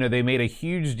was you know, they made a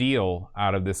huge deal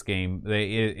out of this game.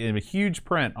 In a huge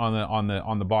print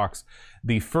on the box,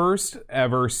 the first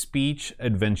ever speech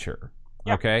adventure.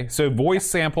 Yeah. Okay, so voice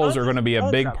samples are going to be a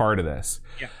big part of this.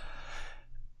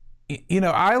 Yeah. You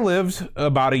know, I lived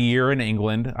about a year in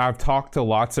England. I've talked to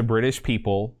lots of British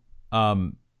people.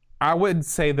 I would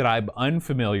say that I'm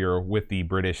unfamiliar with the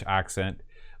British accent.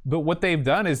 But what they've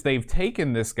done is they've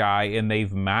taken this guy and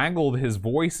they've mangled his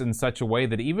voice in such a way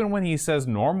that even when he says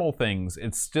normal things,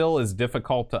 it still is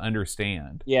difficult to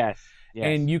understand. Yes.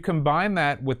 And you combine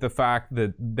that with the fact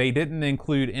that they didn't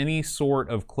include any sort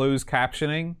of closed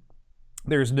captioning.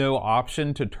 There's no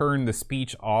option to turn the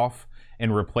speech off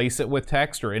and replace it with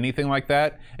text or anything like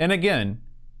that. And again,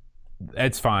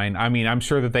 it's fine. I mean, I'm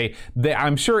sure that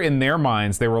I'm sure in their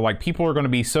minds, they were like, people are going to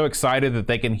be so excited that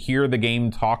they can hear the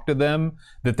game talk to them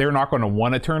that they're not going to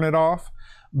want to turn it off.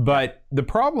 But the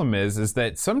problem is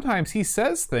that sometimes he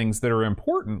says things that are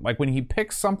important. Like when he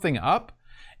picks something up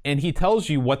and he tells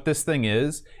you what this thing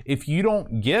is, if you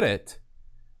don't get it,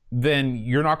 then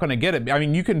you're not going to get it. I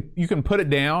mean, you can put it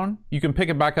down, you can pick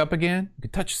it back up again, you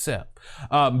can touch yourself,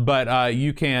 but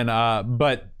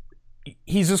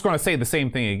he's just going to say the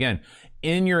same thing again.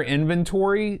 In your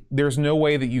inventory, there's no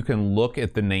way that you can look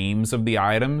at the names of the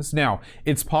items. Now,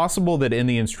 it's possible that in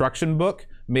the instruction book,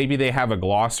 maybe they have a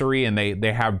glossary and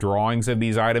they have drawings of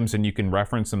these items and you can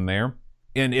reference them there.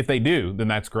 And if they do, then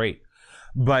that's great.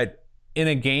 But in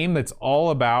a game that's all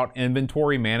about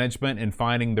inventory management and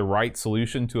finding the right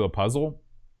solution to a puzzle,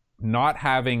 not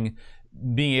having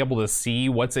being able to see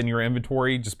what's in your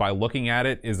inventory just by looking at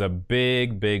it is a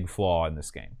big flaw in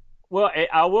this game. Well,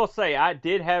 I will say I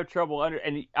did have trouble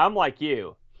and I'm like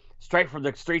you, straight from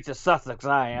the streets of Sussex.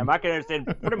 I am. I can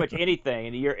understand pretty much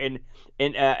anything,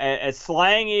 and as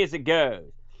slangy as it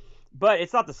goes. But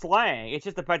it's not the slang. It's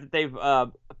just the fact that they've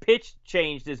pitch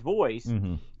changed his voice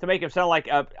to make him sound like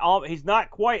he's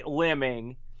not quite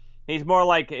lemming. He's more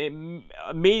like a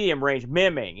medium range,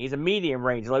 miming. He's a medium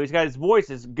range. Like he's got his voice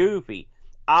is goofy.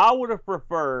 I would have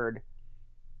preferred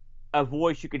a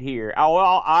voice you could hear.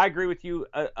 I agree with you.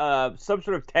 Some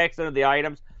sort of text under the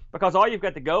items, because all you've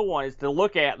got to go on is to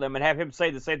look at them and have him say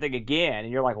the same thing again,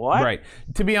 and you're like, what? Right.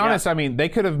 To be honest, I mean, they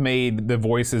could have made the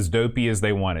voice as dopey as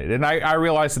they wanted, and I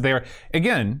realized that they're,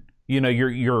 again, you know,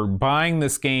 you're buying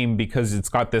this game because it's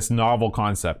got this novel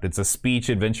concept. It's a speech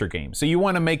adventure game, so you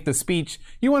want to make the speech,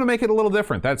 you want to make it a little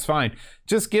different. That's fine.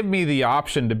 Just give me the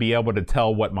option to be able to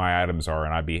tell what my items are,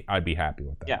 and I'd be happy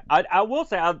with that. Yeah, I will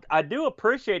say I do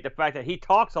appreciate the fact that he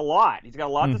talks a lot. He's got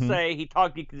a lot to say.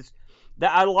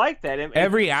 I like that. And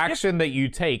every action that you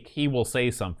take, he will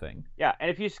say something. Yeah, and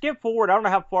if you skip forward, I don't know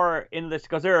how far into this,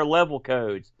 because there are level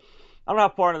codes. I don't know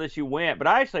how far into this you went, but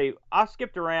I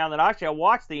skipped around, and I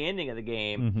watched the ending of the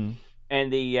game,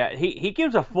 and he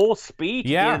gives a full speech.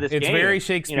 Yeah, at the end of this it's game, very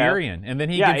Shakespearean, and then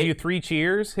he gives you 3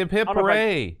 cheers, hip hip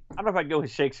hooray. I don't know if I go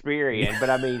with Shakespearean,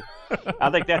 but I mean, I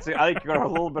think you're going a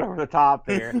little bit over the top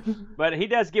there. But he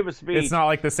does give a speech. It's not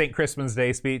like the St. Crispin's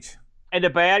Day speech. And the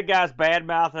bad guys bad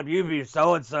mouth him. You be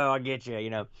so and so, I get you. You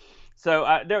know, so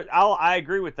I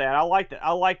agree with that. I like that.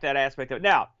 I like that aspect of it.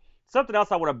 Now, something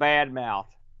else I want to bad mouth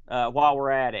while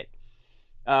we're at it.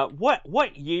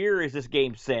 What year is this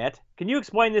game set? Can you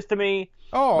explain this to me?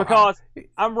 Oh, because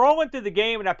I'm rolling through the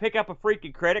game and I pick up a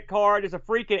freaking credit card. There's a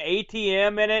freaking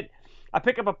ATM in it. I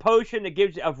pick up a potion that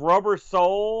gives you a rubber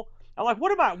soul. I'm like,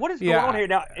 what is going on here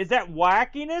now? Is that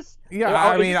wackiness? Yeah,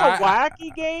 I mean, is this a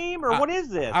wacky game, or what is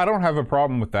this? I don't have a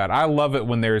problem with that. I love it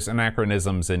when there's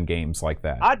anachronisms in games like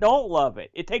that. I don't love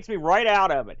it. It takes me right out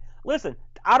of it. Listen,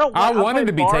 I want it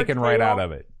to be taken right out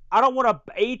of it. I don't want an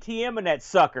ATM in that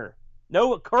sucker.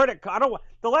 No credit card.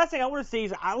 The last thing I want to see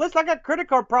is, listen, I got credit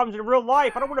card problems in real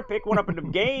life. I don't want to pick one up in the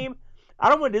game. I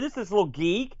don't want to do this little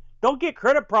geek. Don't get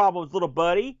credit problems, little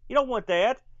buddy. You don't want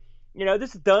that. You know,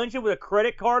 this dungeon with a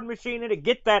credit card machine in it,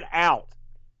 get that out.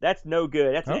 That's no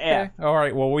good. That's an F. All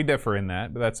right. Well, we differ in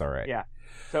that, but that's all right. Yeah.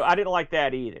 So I didn't like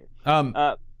that either.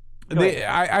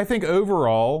 I think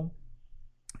overall,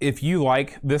 if you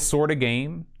like this sort of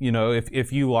game, you know,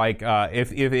 if you like,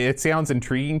 if it sounds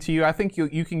intriguing to you, I think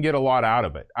you can get a lot out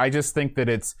of it. I just think that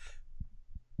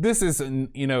this is,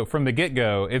 you know, from the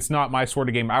get-go, it's not my sort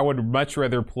of game. I would much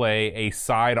rather play a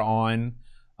side-on,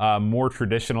 more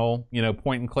traditional, you know,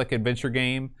 point-and-click adventure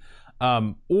game.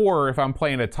 Or if I'm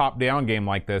playing a top-down game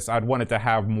like this, I'd want it to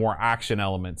have more action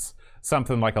elements.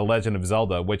 Something like a Legend of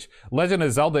Zelda, which Legend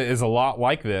of Zelda is a lot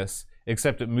like this,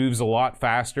 except it moves a lot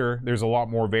faster. There's a lot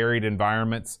more varied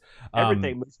environments.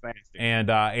 Everything moves faster.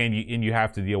 And you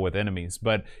have to deal with enemies,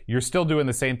 but you're still doing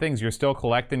the same things. You're still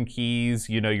collecting keys.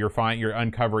 You know, you're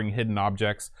uncovering hidden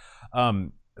objects.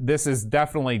 This is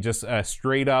definitely just a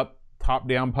straight up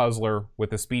top-down puzzler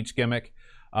with a speech gimmick.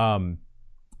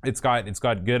 It's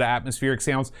got good atmospheric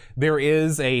sounds. There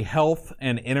is a health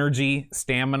and energy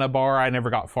stamina bar. I never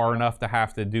got far enough to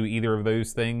have to do either of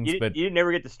those things. You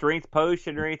never get the strength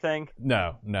potion or anything?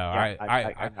 No. Yeah,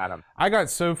 I got them. I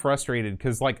got so frustrated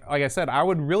because, like I said, I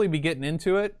would really be getting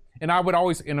into it, and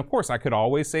of course, I could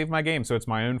always save my game, so it's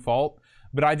my own fault.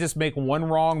 But I just make one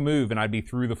wrong move, and I'd be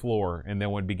through the floor, and then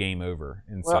it would be game over.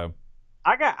 And so,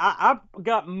 I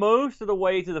got most of the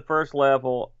way to the first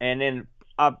level, and then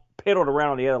I piddled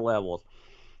around on the other levels.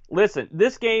 Listen,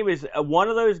 this game is one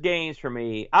of those games for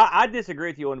me. I disagree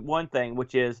with you on one thing,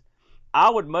 which is I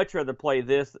would much rather play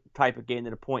this type of game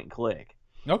than a point and click.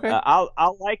 Okay. I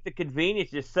like the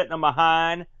convenience, just sitting on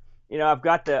behind. You know, I've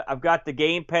got the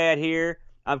gamepad here.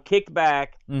 I'm kicked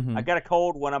back. Mm-hmm. I got a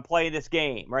cold when I'm playing this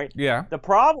game, right? Yeah. The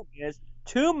problem is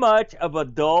too much of a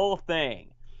dull thing.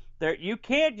 You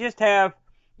can't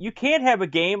have a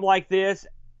game like this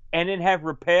and then have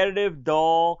repetitive,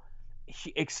 dull,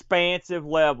 expansive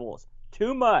levels.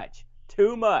 Too much.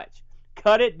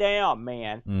 Cut it down,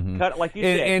 man. Mm-hmm. Cut it, like you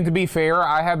said. And to be fair,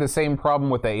 I have the same problem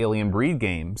with the Alien Breed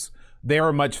games. They're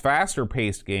a much faster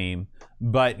paced game,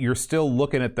 but you're still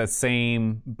looking at the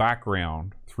same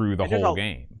background through the whole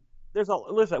game.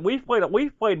 Listen, we've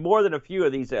played more than a few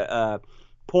of these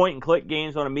point and click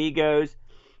games on Amigos,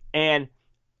 and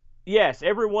yes,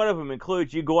 every one of them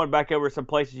includes you going back over some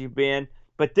places you've been.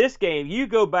 But this game, you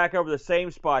go back over the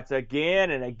same spots again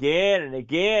and again and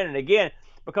again and again,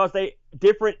 because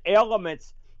different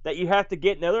elements that you have to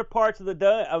get in other parts of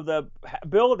the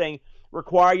building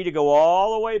require you to go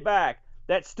all the way back.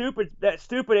 That stupid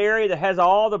area that has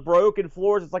all the broken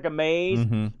floors, it's like a maze.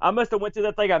 Mm-hmm. I must have went through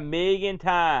that thing a million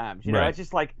times. You know, Right. it's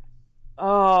just like,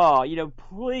 oh, you know,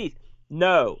 please.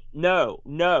 No,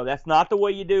 that's not the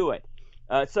way you do it.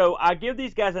 So I give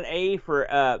these guys an A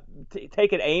for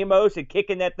taking Amos and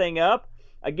kicking that thing up.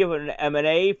 I give them an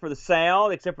A for the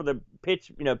sound, except for the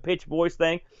pitch voice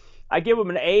thing. I give them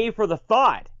an A for the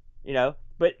thought, you know,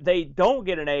 but they don't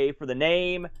get an A for the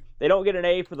name. They don't get an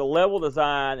A for the level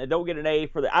design. They don't get an A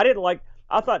for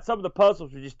I thought some of the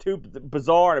puzzles were just too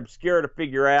bizarre and obscure to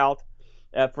figure out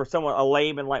for a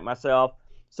layman like myself.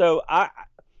 So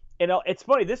it's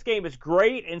funny. This game is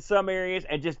great in some areas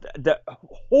and just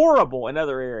horrible in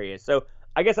other areas. So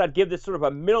I guess I'd give this sort of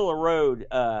a middle of the road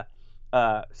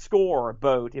score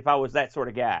vote if I was that sort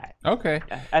of guy. Okay.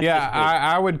 That's Yeah,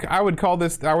 I would call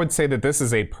this. I would say that this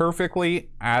is a perfectly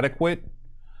adequate,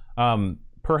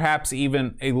 perhaps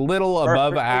even a little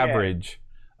above average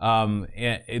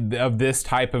of this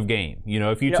type of game. You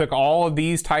know, if you took all of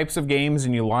these types of games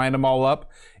and you lined them all up,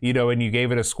 you know, and you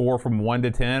gave it a score from 1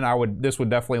 to 10, this would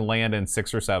definitely land in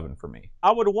 6 or 7 for me.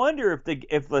 I would wonder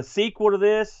if the sequel to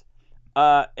this,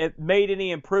 it made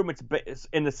any improvements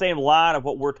in the same line of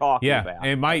what we're talking about.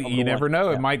 Yeah, it might. You never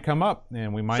know. It might come up,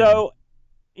 and we might. So,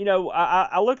 you know,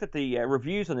 I looked at the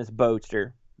reviews on this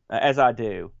Boatster, as I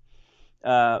do.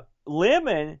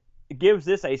 Lemon gives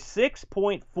this a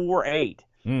 6.48.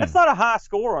 That's not a high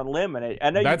score on Lemon.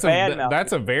 I know that's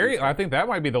a very. I think that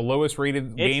might be the lowest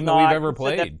rated game that we've ever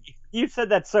played. You've said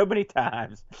that so many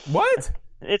times. What?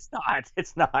 It's not.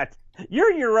 It's not.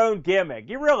 You're your own gimmick.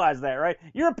 You realize that, right?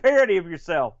 You're a parody of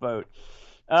yourself, Boat.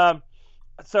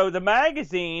 So the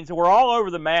magazines were all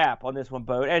over the map on this one,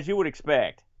 Boat, as you would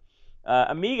expect.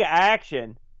 Amiga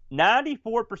Action,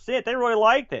 94%. They really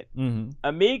liked it. Mm-hmm.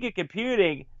 Amiga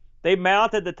Computing, they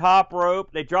mounted the top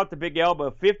rope. They dropped the big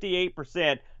elbow,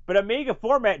 58%. But Amiga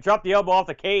Format dropped the elbow off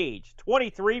the cage,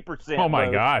 23%. Oh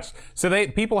my gosh! So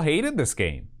people hated this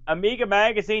game. Amiga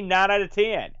Magazine, 9 out of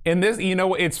 10. And this, you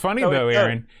know, it's funny though,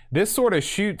 Aaron. This sort of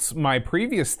shoots my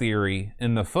previous theory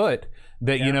in the foot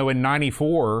that, you know, in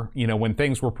 '94, you know, when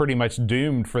things were pretty much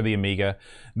doomed for the Amiga,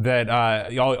 that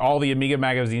all the Amiga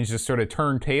magazines just sort of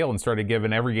turned tail and started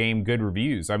giving every game good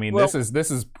reviews. I mean, this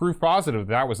is proof positive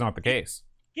that was not the case.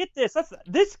 Get this.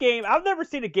 This game, I've never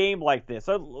seen a game like this.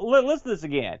 So listen to this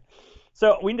again.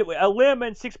 So we do a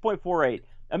Lemon 6.48,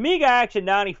 Amiga Action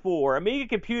 94, Amiga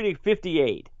Computing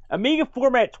 58, Amiga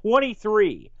Format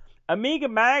 23, Amiga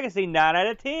Magazine 9 out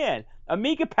of 10,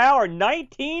 Amiga Power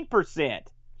 19%,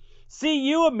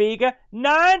 CU Amiga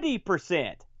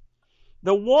 90%,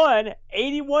 the One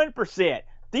 81%.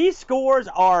 These scores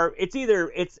are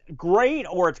it's great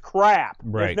or it's crap.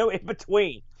 Right. There's no in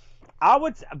between. I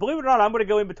would, believe it or not, I'm going to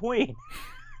go in between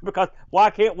because why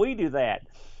can't we do that?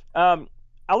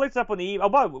 I looked up on the eve. Oh,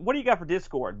 boy, what do you got for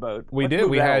Discord, Bo? We did.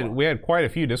 We had quite a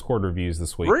few Discord reviews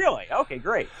this week. Really? Okay,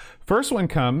 great. First one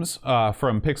comes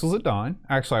from Pixels at Dawn.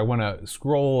 Actually, I want to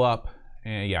scroll up.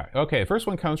 Yeah. Okay. First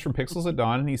one comes from Pixels at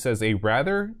Dawn, and he says a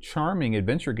rather charming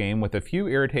adventure game with a few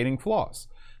irritating flaws.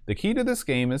 The key to this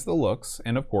game is the looks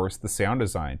and, of course, the sound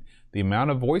design. The amount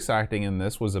of voice acting in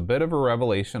this was a bit of a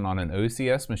revelation on an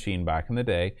OCS machine back in the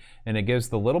day, and it gives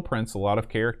the little prince a lot of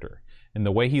character. And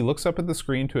the way he looks up at the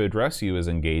screen to address you is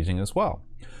engaging as well.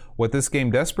 What this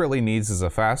game desperately needs is a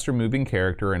faster moving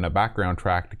character and a background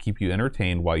track to keep you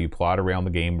entertained while you plod around the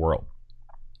game world.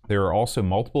 There are also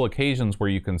multiple occasions where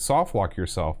you can soft lock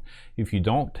yourself if you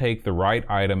don't take the right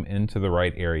item into the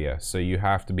right area, so you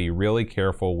have to be really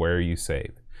careful where you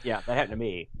save. Yeah, that happened to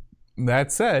me.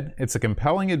 That said, it's a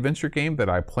compelling adventure game that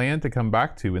I plan to come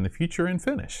back to in the future and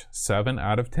finish. 7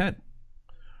 out of 10.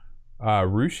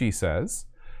 Rushi says,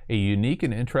 a unique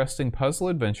and interesting puzzle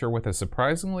adventure with a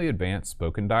surprisingly advanced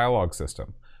spoken dialogue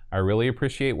system. I really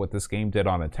appreciate what this game did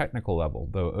on a technical level,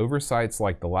 though oversights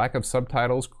like the lack of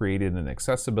subtitles created an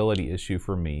accessibility issue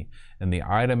for me, and the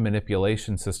item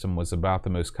manipulation system was about the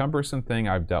most cumbersome thing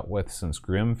I've dealt with since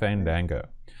Grim Fandango.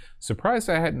 Surprised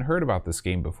I hadn't heard about this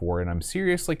game before, and I'm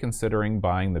seriously considering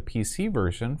buying the PC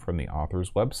version from the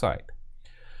author's website.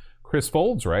 Chris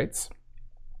Folds writes,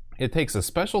 it takes a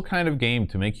special kind of game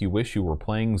to make you wish you were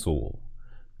playing Zool.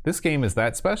 This game is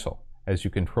that special, as you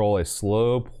control a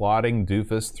slow, plodding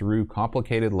doofus through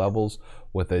complicated levels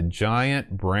with a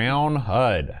giant brown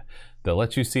HUD that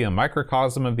lets you see a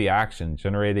microcosm of the action,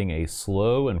 generating a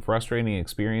slow and frustrating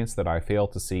experience that I fail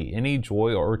to see any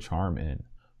joy or charm in.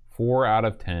 4 out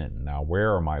of 10. Now,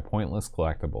 where are my pointless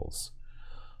collectibles?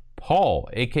 Paul,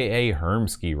 aka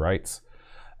Hermsky, writes,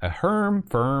 a Herm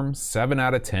firm 7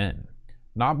 out of 10.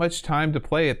 Not much time to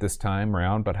play it this time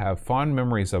round, but have fond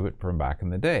memories of it from back in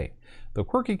the day. The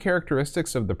quirky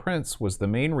characteristics of the prince was the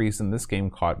main reason this game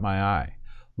caught my eye.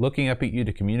 Looking up at you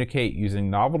to communicate using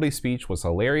novelty speech was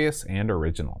hilarious and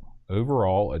original.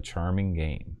 Overall, a charming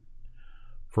game.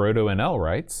 Frodo NL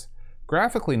writes,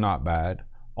 graphically not bad,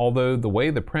 although the way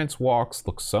the prince walks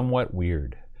looks somewhat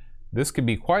weird. This could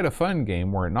be quite a fun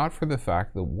game were it not for the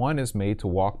fact that one is made to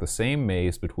walk the same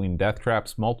maze between death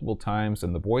traps multiple times,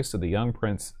 and the voice of the young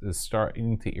prince is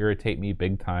starting to irritate me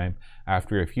big time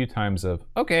after a few times of,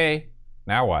 okay,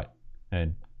 now what?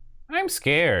 And I'm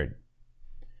scared.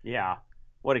 Yeah,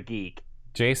 what a geek.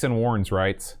 Jason Warnes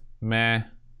writes, meh,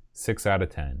 6 out of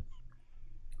 10.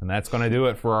 And that's going to do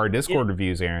it for our Discord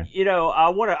reviews, Aaron. You know, I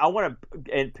want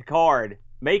to, and Picard,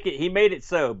 he made it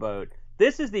so, Boat.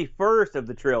 This is the first of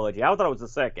the trilogy. I thought it was the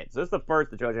second. So this is the first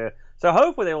of the trilogy. So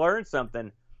hopefully they learned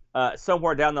something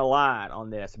somewhere down the line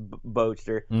on this,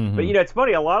 Boatster. Mm-hmm. But you know, it's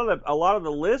funny. A lot of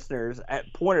the listeners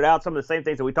pointed out some of the same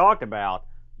things that we talked about.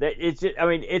 That it's just, I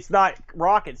mean, it's not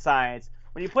rocket science.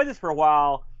 When you play this for a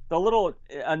while, the little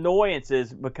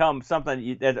annoyances become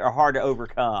something that are hard to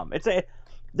overcome.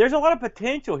 There's a lot of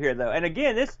potential here, though. And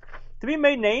again, this to be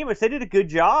made in Amos, they did a good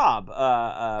job.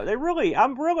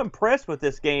 I'm real impressed with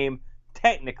this game.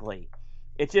 Technically,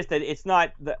 it's just that it's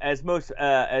not as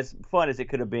fun as it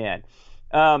could have been.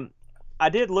 I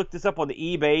did look this up on the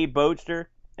eBay, Boatster.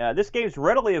 This game's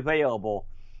readily available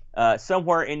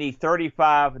somewhere in the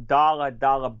 $35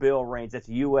 dollar bill range. That's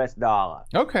US dollar.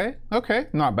 Okay,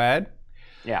 not bad.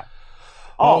 Yeah.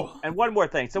 Oh, and one more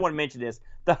thing. Someone mentioned this.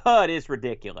 The HUD is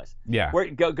ridiculous. Yeah.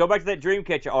 Go back to that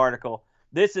Dreamcatcher article.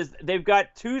 They've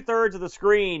got 2/3 of the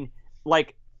screen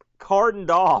like cordoned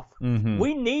off. Mm-hmm.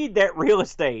 We need that real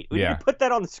estate. We need to put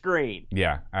that on the screen.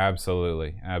 Yeah,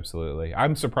 absolutely.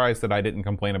 I'm surprised that I didn't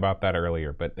complain about that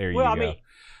earlier, but there you go. I mean,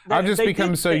 I've just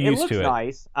become so used to it. It looks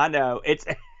nice. I know.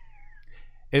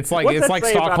 It's like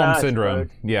Stockholm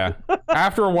Syndrome. Yeah.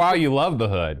 After a while, you love the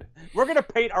HUD. We're going to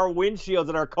paint our windshields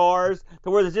in our cars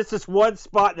to where there's just this one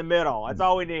spot in the middle. That's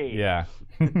all we need. Yeah.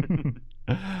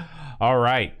 All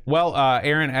right. Well,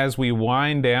 Aaron, as we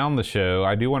wind down the show,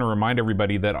 I do want to remind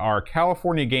everybody that our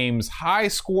California Games High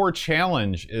Score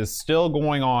Challenge is still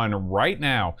going on right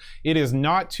now. It is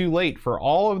not too late for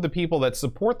all of the people that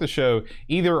support the show,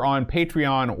 either on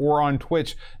Patreon or on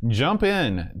Twitch. Jump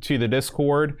in to the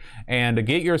Discord and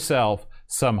get yourself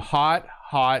some hot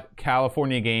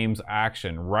California Games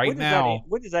action right now.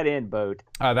 When does that end, Boat?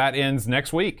 That ends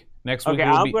next week. Okay,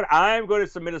 I'm going to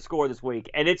submit a score this week,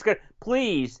 and it's going to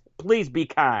please be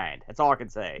kind. That's all I can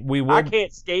say. I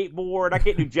can't skateboard. I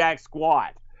can't do jack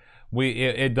squat.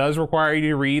 It does require you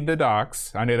to read the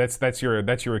docs. I know that's your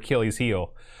Achilles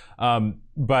heel.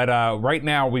 But right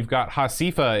now we've got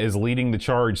Hasifa is leading the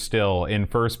charge still in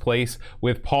first place,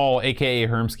 with Paul, aka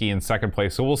Hermsky, in second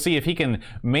place. So we'll see if he can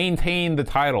maintain the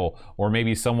title, or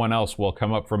maybe someone else will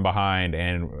come up from behind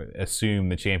and assume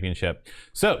the championship.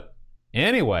 So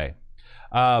anyway,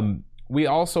 Aaron,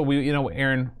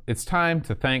 it's time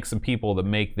to thank some people that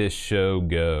make this show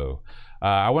go.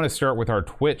 I want to start with our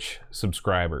Twitch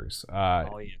subscribers.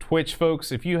 Twitch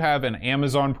folks, if you have an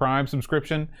Amazon Prime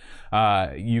subscription,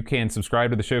 you can subscribe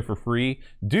to the show for free.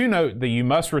 Do note that you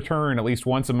must return at least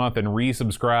once a month and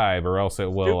resubscribe, or else it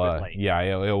will,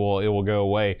 it will go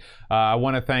away. I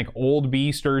want to thank Old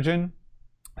B Sturgeon,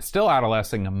 Still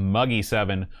Adolescing,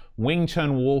 Muggy7, Wing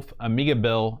Chun Wolf, Amiga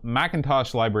Bill,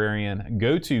 Macintosh Librarian,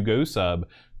 Go Sub,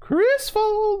 Chris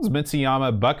Folds,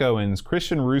 Mitsuyama, Buck Owens,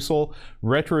 Christian Russell,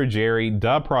 Retro Jerry,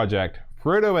 Dub Project,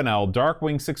 Frodo NL,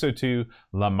 Darkwing 602,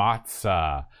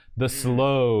 Lamatza, The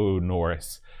Slow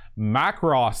Norris,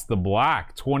 Macross the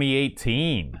Black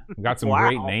 2018. Got some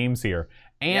great names here.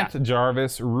 Ant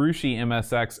Jarvis, Rushi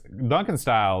MSX, Duncan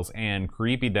Styles, and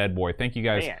Creepy Dead Boy. Thank you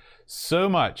guys so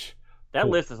much. That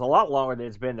list is a lot longer than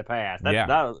it's been in the past. That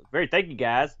was thank you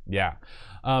guys. Yeah.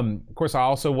 Of course, I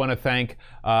also want to thank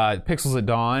Pixels at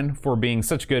Dawn for being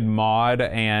such a good mod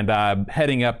and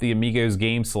heading up the Amigos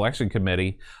Game Selection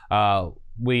Committee.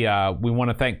 We want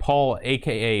to thank Paul,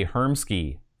 aka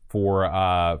Hermsky,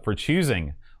 for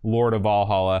choosing Lord of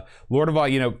Valhalla.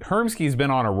 Hermsky's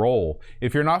been on a roll.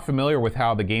 If you're not familiar with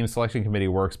how the Game Selection Committee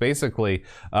works, basically,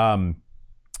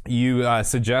 you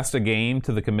suggest a game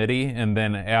to the committee, and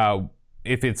then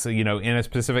if it's in a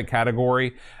specific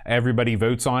category, everybody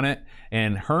votes on it.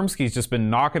 And Hermsky's just been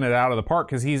knocking it out of the park,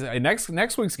 because he's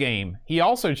next week's game he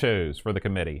also chose for the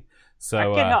committee.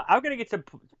 So I'm gonna get some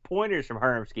pointers from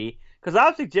Hermsky, because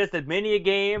I've suggested many a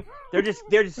game. They're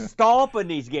just stomping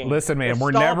these games. Listen, man,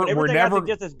 we're never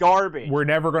just as garbage. We're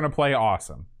never gonna play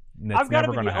awesome. I've got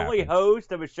to be the only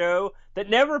host of a show that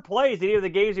never plays any of the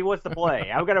games he wants to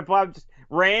play. I'm just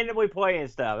randomly playing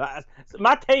stuff.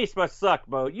 My taste must suck,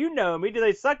 Bo. You know me. Do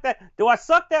I suck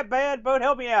that bad, Bo?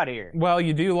 Help me out here. Well,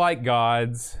 you do like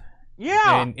Gods.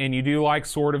 Yeah. And you do like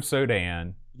Sword of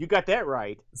Sodan. You got that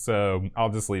right. So I'll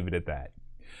just leave it at that.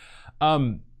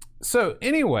 So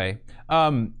anyway,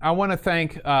 I want to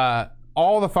thank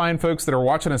all the fine folks that are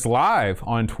watching us live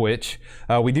on Twitch.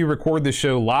 We do record the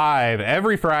show live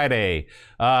every Friday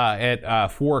at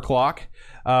 4 o'clock.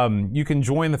 You can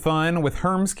join the fun with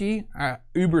Hermsky,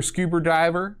 Uber Scuba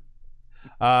Diver.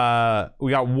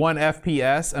 We got 1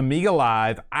 FPS, Amiga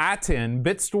Live, I-10,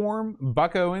 Bitstorm,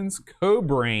 Buck Owens,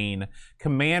 Cobrain,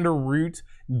 Commander Root,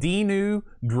 Dinu,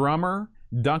 Drummer,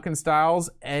 Duncan Styles,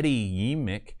 Eddie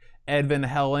Yemick, Edvin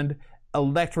Helland,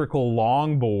 Electrical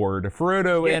Longboard,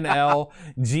 Frodo NL,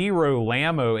 Giro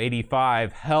Lamo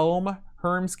 85, Helm,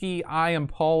 Hermsky, I am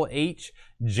Paul H,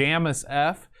 Jamis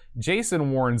F,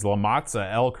 Jason Warrens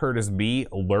Lamatza, L. Curtis B,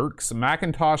 Lurks,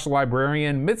 Macintosh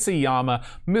Librarian, Mitsuyama,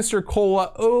 Mr.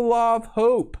 Cola, Olav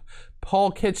Hope,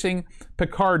 Paul Kitching,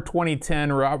 Picard 2010,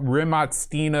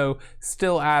 Rimattstino,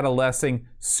 Still Adolescing,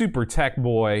 Super Tech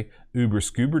Boy, Uber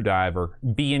Scuba Diver,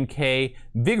 B&K,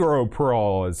 Vigoro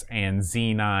Pros, and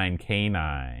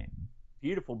Z9K9.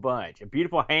 Beautiful bunch. A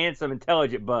beautiful, handsome,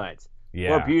 intelligent bunch.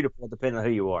 Yeah. Or beautiful, depending on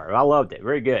who you are. I loved it.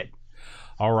 Very good.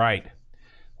 All right.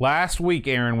 Last week,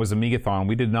 Aaron, was Amigathon.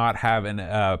 We did not have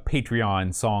a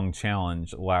Patreon song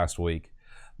challenge last week.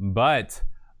 But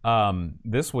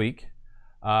this week,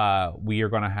 we are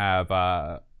going to have,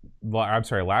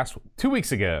 2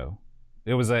 weeks ago,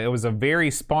 it was a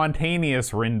very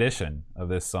spontaneous rendition of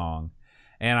this song.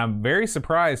 And I'm very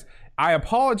surprised. I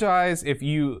apologize if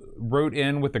you wrote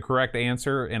in with the correct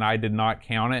answer and I did not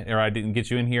count it, or I didn't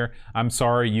get you in here. I'm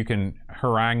sorry. You can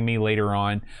harangue me later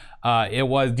on.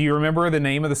 Do you remember the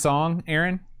name of the song,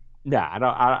 Aaron? No,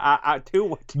 I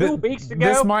don't. Two weeks ago.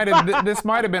 This might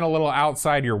have been a little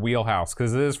outside your wheelhouse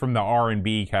because it is from the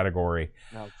R&B category.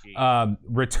 Oh, geez.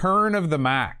 Return of the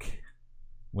Mac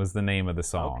was the name of the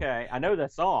song. Okay, I know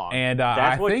that song. And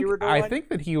I think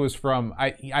that he was from.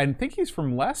 I think he's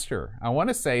from Leicester. I want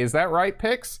to say, is that right,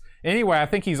 Pix? Anyway, I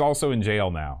think he's also in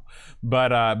jail now.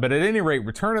 But at any rate,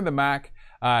 Return of the Mac.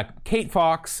 Kate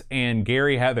Fox and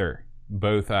Gary Heather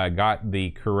both got the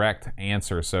correct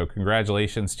answer. So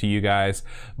congratulations to you guys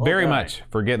very much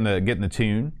for getting the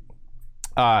tune.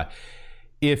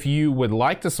 If you would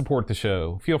like to support the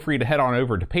show, feel free to head on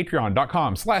over to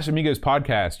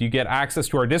patreon.com/AmigosPodcast. You get access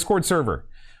to our Discord server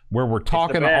where we're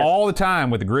talking all the time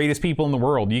with the greatest people in the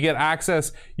world. You get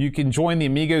access. You can join the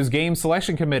Amigos Game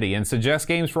Selection Committee and suggest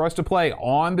games for us to play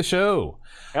on the show.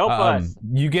 Help us.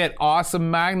 You get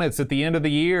awesome magnets at the end of the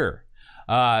year.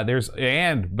 Of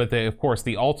course,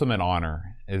 the ultimate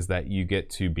honor is that you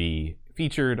get to be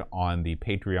featured on the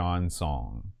Patreon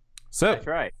song. So that's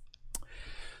right.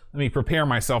 Let me prepare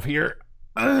myself here.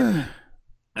 You have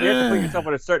to put yourself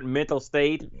in a certain mental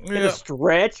state. You have to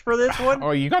stretch for this one.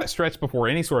 Oh, you got to stretch before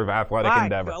any sort of athletic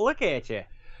endeavor. Look at you.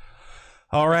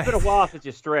 All right. It's been a while since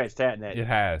you stretched, hasn't it? It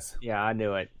has. Yeah, I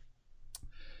knew it.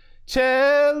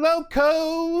 Cello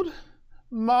Code,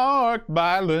 Mark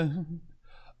Byland,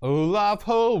 Olaf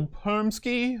Hope,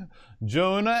 Hermsky,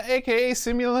 Jonah A.K.A.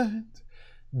 Simulant,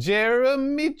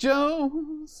 Jeremy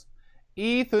Jones,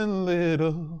 Ethan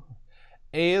Little,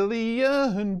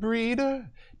 Alien Breeder,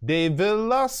 Dave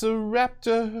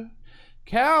Velociraptor,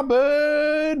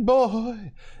 Cowbird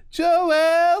Boy,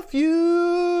 Joel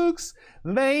Fuchs,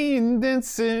 Lane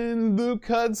Denson, Luke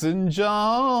Hudson,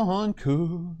 John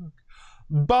Cook,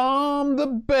 Bomb the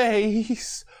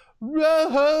Bass,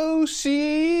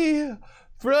 Roshi,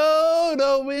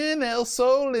 Frodo in El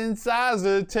Sol,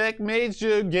 Incisor, Tech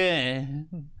Major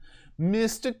Gang,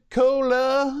 Mr.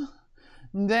 Cola,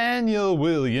 Daniel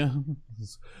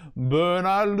Williams,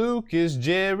 Bernard Lucas,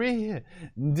 Jerry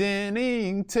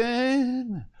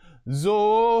Dennington,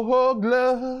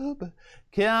 Zorglub,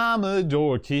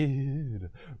 Commodore Kid,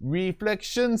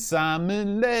 Reflection,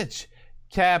 Simon Lech,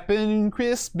 Captain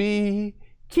Crispy,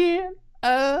 Kid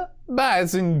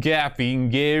Bison, Gaffing,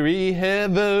 Gary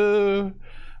Heather,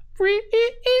 Free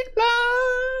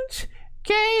Lunch,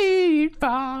 Kate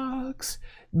Fox,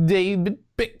 David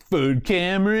Bickford,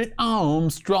 Cameron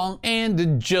Armstrong,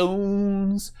 and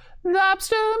Jones,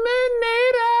 Lobster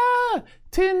Mineta,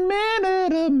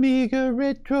 10-minute Amiga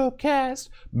Retrocast,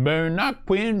 Bernard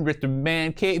Quinn, Richter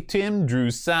Man, Kate, Tim, Drew,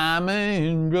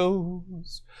 Simon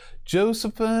Rose,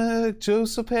 Joseph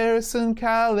Harrison,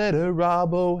 Kyle Letter,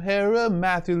 Rob O'Hara,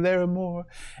 Matthew Larimore,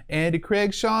 Andy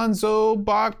Craig, Sean Zoe,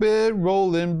 Bachbit,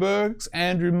 Roland Burks,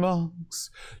 Andrew Monks,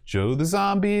 Joe the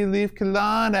Zombie, Leaf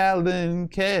Kalan, Alan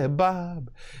Kebab,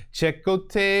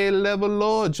 Checote,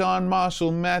 Levelor, John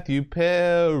Marshall, Matthew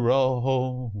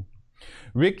Perro,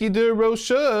 Ricky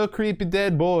DeRocha, Creepy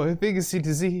Dead Boy, Figure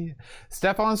C2Z,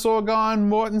 Stefan Sorgon,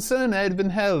 Mortensen,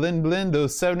 Edvin Helen, Blindo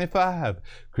 75,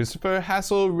 Christopher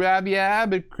Hassel, Ravi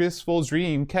Abbott, Chris Full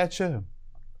Dream Catcher,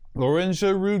 Lauren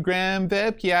Giroux, Graham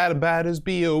Vebke, Adam Batters,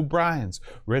 B. O'Brien's,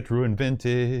 Retro and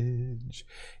Vintage,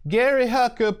 Gary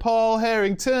Hucker, Paul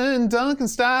Harrington, Duncan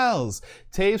Styles,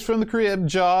 Tapes from the Crib,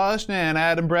 Josh Nan,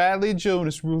 Adam Bradley,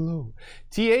 Jonas Rulo,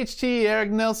 THT,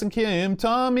 Eric Nelson Kim,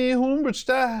 Tommy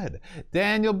Humbertstad,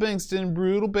 Daniel Bingston,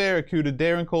 Brutal Barracuda,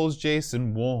 Darren Coles,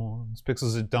 Jason Warnes,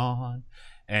 Pixels at Dawn,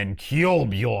 and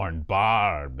Kjolbjorn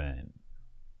Barben.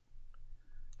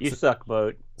 You suck,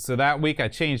 Boat. So that week I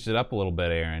changed it up a little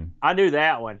bit, Aaron. I knew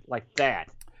that one, like that.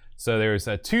 So there's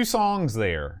 2 songs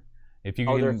there. If you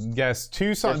can guess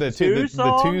the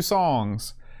two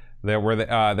songs that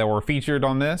were featured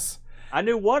on this, I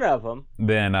knew one of them.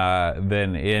 Then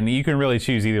and you can really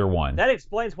choose either one. That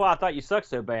explains why I thought you sucked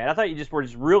so bad. I thought you were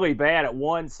just really bad at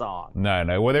one song.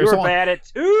 No. Well, you were bad at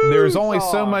 2. There's only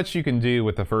so much you can do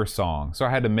with the first song, so I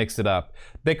had to mix it up.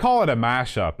 They call it a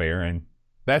mashup, Aaron.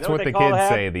 That's what the kids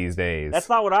say these days. That's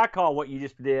not what I call what you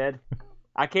just did.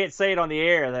 I can't say it on the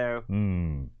air, though.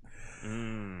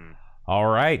 All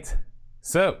right.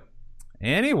 So,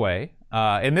 anyway,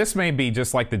 and this may be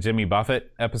just like the Jimmy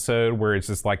Buffett episode where it's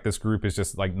just like this group is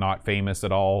just like not famous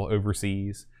at all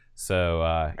overseas.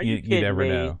 So, you never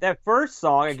know. That first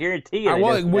song, I guarantee you.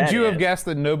 Would you have guessed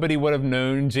that nobody would have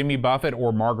known Jimmy Buffett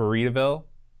or Margaritaville?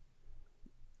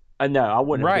 No, I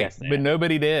wouldn't have guessed that. But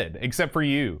nobody did, except for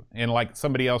you and like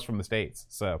somebody else from the States.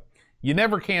 So you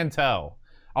never can tell.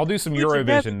 I'll do some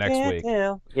Eurovision next week.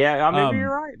 Yeah, maybe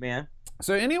you're right, man.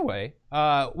 So anyway,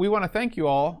 we want to thank you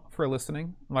all for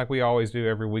listening, like we always do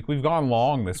every week. We've gone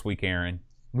long this week, Aaron.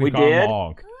 We've gone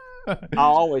long. I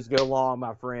always go long,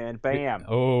 my friend. Bam.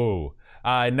 Oh.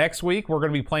 Next week, we're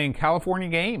going to be playing California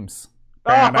games.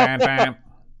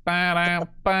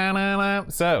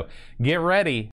 So get ready.